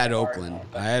 I had Oakland.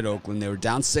 They were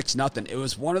down 6-0. It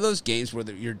was one of those games where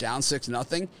you're down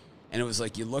 6-0, and it was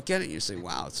like you look at it and you say,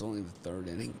 wow, it's only the 3rd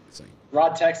inning. It's like,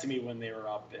 Rod texted me when they were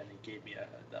up, and he gave me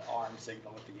the arm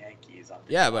signal with the Yankees.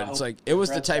 Yeah, but it's like it was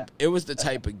the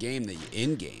type of game that you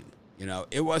in game. You know,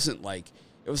 it wasn't like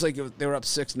they were up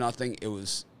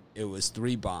 6-0. It was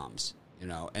 3 bombs. You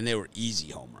know, and they were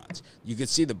easy home runs. You could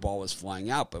see the ball was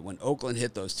flying out, but when Oakland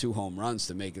hit those 2 home runs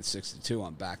to make it 6-2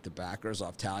 on back-to-backers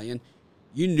off Talion,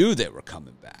 you knew they were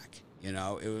coming back. You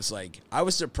know, it was like I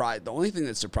was surprised. The only thing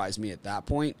that surprised me at that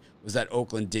point was that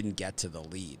Oakland didn't get to the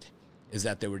lead.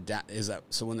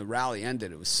 So when the rally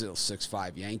ended, it was still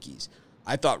 6-5 Yankees.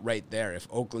 I thought right there, if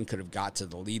Oakland could have got to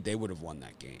the lead, they would have won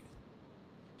that game.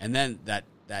 And then that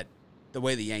the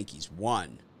way the Yankees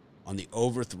won on the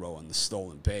overthrow on the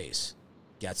stolen base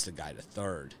gets the guy to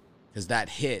third, because that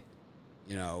hit,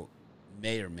 you know,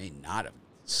 may or may not have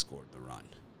scored the run,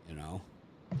 you know?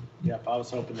 Yep, I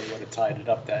was hoping they would have tied it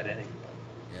up that inning.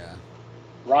 But yeah.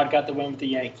 Rod got the win with the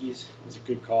Yankees. It was a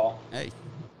good call. Hey,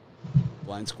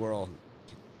 blind squirrel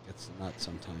gets nuts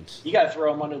sometimes. You got to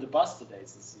throw him under the bus today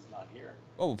since he's not here.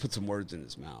 Oh, we'll put some words in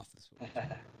his mouth.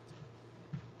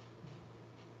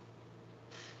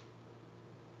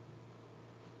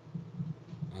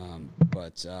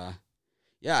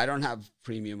 Yeah, I don't have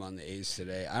premium on the A's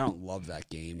today. I don't love that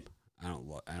game. I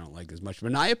don't like as much.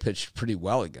 Manaea pitched pretty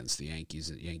well against the Yankees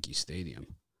at Yankee Stadium.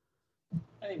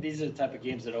 I think these are the type of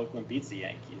games that Oakland beats the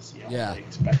Yankees. You know, yeah. They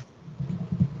expect.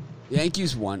 The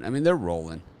Yankees won. I mean, they're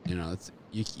rolling. You know,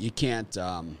 you can't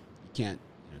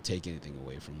take anything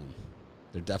away from them.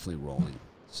 They're definitely rolling.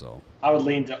 So I would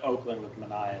lean to Oakland with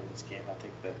Manaea in this game. I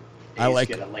think the A's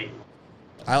get a late one.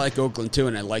 I like Oakland too,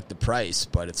 and I like the price,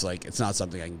 but it's like it's not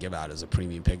something I can give out as a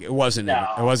premium pick. It wasn't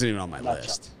even on my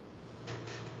list.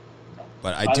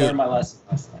 But I do. learned my lesson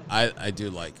last night. I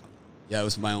do like them. Yeah, it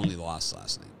was my only loss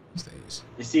last night. Stays.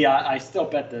 You see, I would still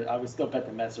bet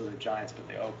the Mets or the Giants, but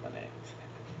the Oakland A's.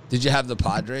 Did you have the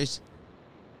Padres?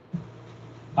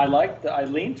 I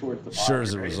leaned towards the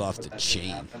Padres. Scherzer was off the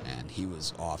chain, man. He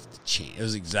was off the chain. It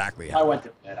was exactly I went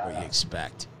to bed. what you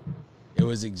expect. It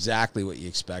was exactly what you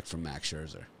expect from Max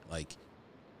Scherzer. Like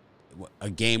a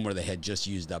game where they had just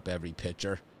used up every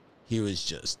pitcher. He was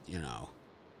just,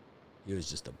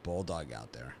 a bulldog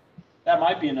out there. That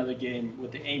might be another game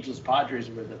with the Angels-Padres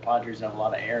where the Padres have a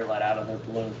lot of air let out of their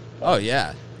balloon. Oh,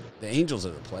 yeah. The Angels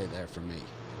are the play there for me.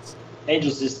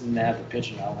 Angels just didn't have the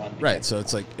pitching I wanted. Right, so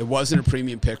it's like it wasn't a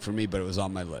premium pick for me, but it was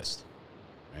on my list.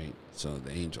 Right? So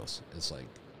the Angels, it's like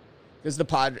because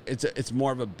it's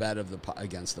more of a bet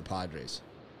against the Padres.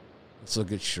 Let's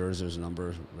look at Scherzer's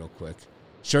numbers real quick.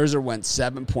 Scherzer went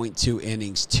 7.2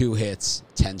 innings, 2 hits,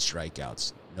 10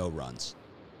 strikeouts, no runs.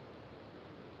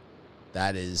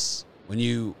 That is when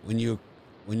you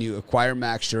acquire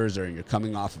Max Scherzer and you're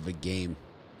coming off of a game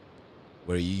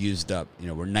where you used up,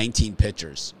 where 19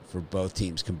 pitchers for both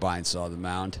teams combined saw the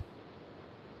mound.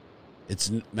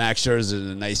 It's Max Scherzer is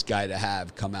a nice guy to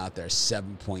have come out there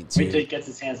 7.2. Wait till he gets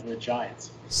his hands on the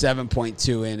Giants.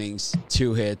 7.2 innings,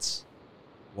 2 hits,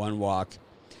 1 walk.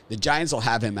 The Giants will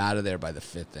have him out of there by the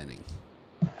 5th inning.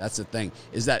 That's the thing.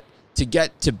 Is that to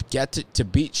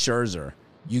beat Scherzer,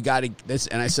 you got to this,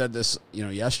 and I said this,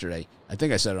 yesterday. I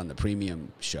think I said it on the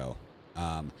premium show.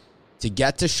 To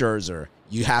get to Scherzer,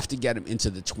 you have to get him into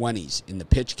the 20s in the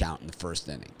pitch count in the 1st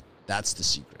inning. That's the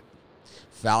secret.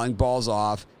 Fouling balls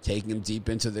off, taking him deep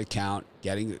into the count,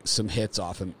 getting some hits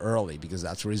off him early because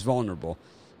that's where he's vulnerable.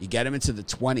 You get him into the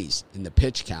 20s in the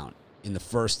pitch count in the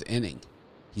 1st inning,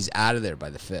 he's out of there by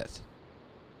the 5th.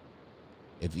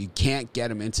 If you can't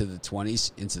get him into the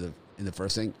 20s in the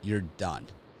 1st inning, you're done.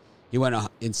 He went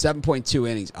in 7.2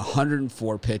 innings,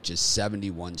 104 pitches,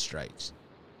 71 strikes.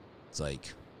 It's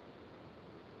like,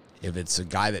 if it's a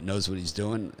guy that knows what he's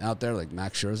doing out there, like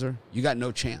Max Scherzer, you got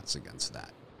no chance against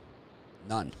that.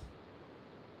 None.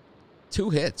 2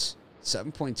 hits,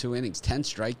 7.2 innings, 10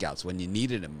 strikeouts when you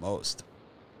needed him most,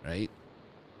 right?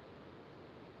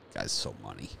 Guy's so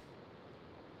money.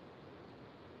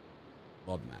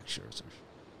 Love Max Scherzer.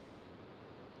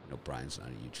 know Brian's not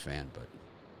a huge fan, but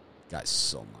guy's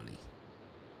so money.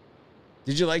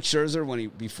 Did you like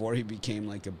Scherzer before he became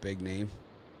like a big name?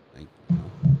 Like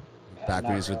back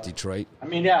when he was with Detroit? I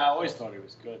mean, yeah, I always thought he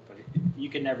was good, but you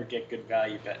can never get good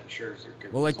value betting Scherzer.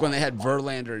 Well, like when they had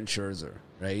Verlander and Scherzer,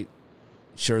 right?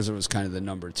 Scherzer was kind of the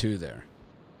number 2 there.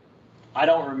 I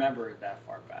don't remember it that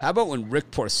far back. How about when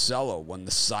Rick Porcello won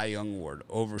the Cy Young Award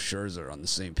over Scherzer on the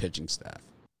same pitching staff?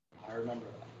 I remember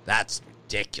that. That's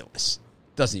ridiculous.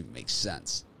 Doesn't even make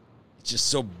sense. It's just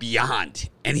so beyond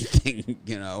anything,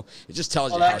 you know. It just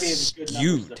tells you how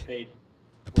skewed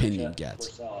opinion gets.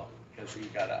 Porcello, because he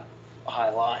got a high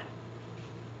line.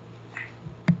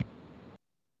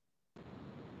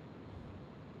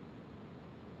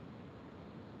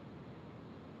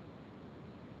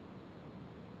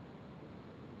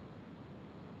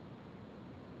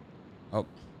 Oh.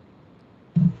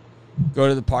 Go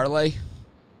to the parlay?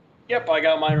 Yep, I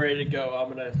got mine ready to go.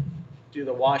 I'm going to do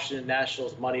the Washington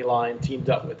Nationals money line teamed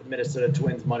up with the Minnesota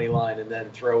Twins money line, and then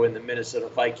throw in the Minnesota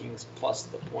Vikings plus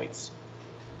the points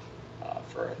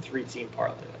for a 3-team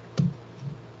parlay.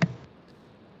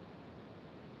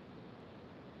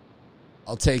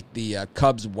 I'll take the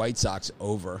Cubs White Sox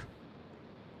over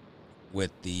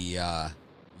with the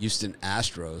Houston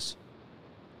Astros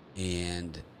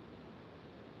and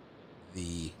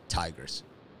the Tigers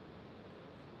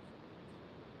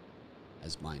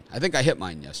as mine. I think I hit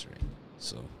mine yesterday,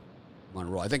 so I'm on a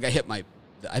roll. I think I hit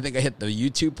the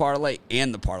YouTube parlay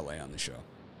and the parlay on the show.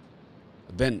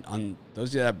 I've been on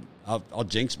those. I'll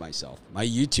jinx myself. My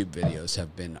YouTube videos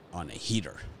have been on a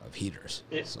heater of heaters.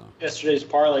 So yesterday's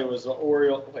parlay was the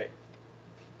Orioles,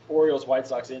 White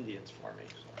Sox, Indians for me.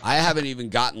 I haven't even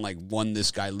gotten like one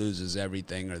this guy loses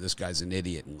everything or this guy's an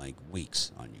idiot in like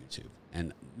weeks on YouTube.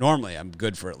 And normally I'm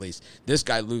good for at least this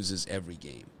guy loses every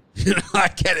game. You know, I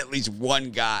get at least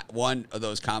one of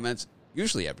those comments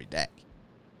usually every day.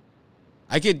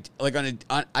 I could like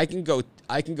I can go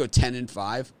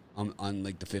 10-5 on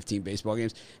like the 15 baseball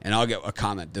games, and I'll get a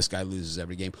comment. This guy loses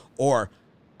every game, or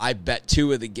I bet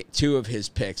two of his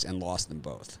picks and lost them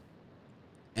both.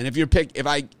 And if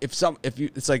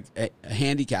it's like a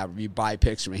handicap, if you buy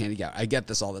picks from a handicap, I get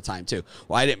this all the time too.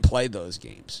 Well, I didn't play those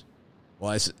games.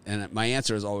 Well, and my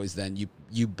answer is always then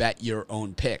you bet your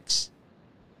own picks.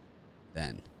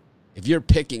 Then, if you're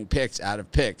picking picks out of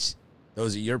picks,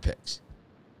 those are your picks,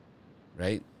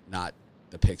 right? Not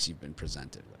the picks you've been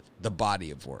presented with. The body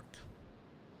of work.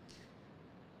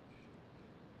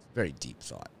 Very deep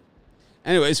thought.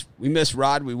 Anyways, we miss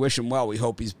Rod. We wish him well. We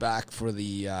hope he's back for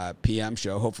the PM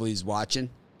show. Hopefully he's watching.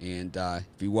 And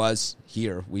if he was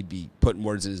here, we'd be putting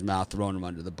words in his mouth, throwing him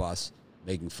under the bus,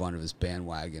 making fun of his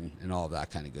bandwagon and all of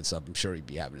that kind of good stuff. I'm sure he'd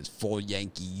be having his full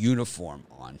Yankee uniform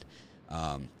on.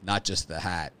 Not just the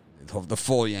hat, the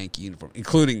full Yankee uniform,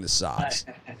 including the socks.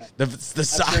 The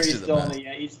socks sure are the best.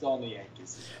 He's still in the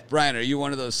Yankees. Brian, are you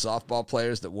one of those softball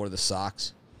players that wore the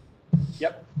socks?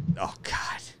 Yep. Oh,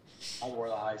 God. I wore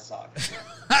the high socks.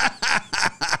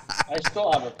 I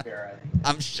still have a pair, I think.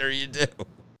 I'm sure you do.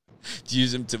 Do you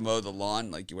use them to mow the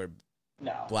lawn? Like you wear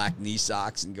black knee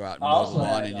socks and go out and mow the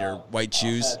lawn in your white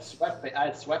shoes? I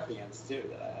had sweatbands, too,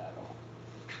 that I had on.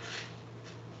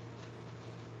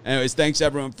 Anyways, thanks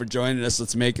everyone for joining us.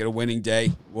 Let's make it a winning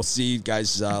day. We'll see you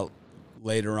guys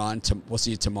later on. We'll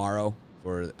see you tomorrow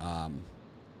for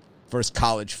first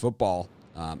college football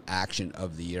action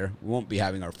of the year. We won't be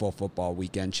having our full football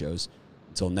weekend shows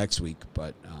until next week,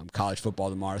 but college football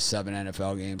tomorrow, 7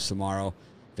 NFL games tomorrow,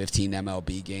 15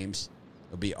 MLB games.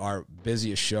 It'll be our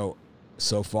busiest show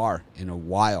so far in a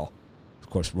while. Of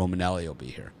course, Romanelli will be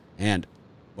here. And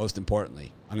most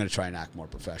importantly, I'm going to try and act more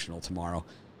professional tomorrow.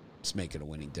 Let's make it a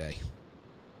winning day.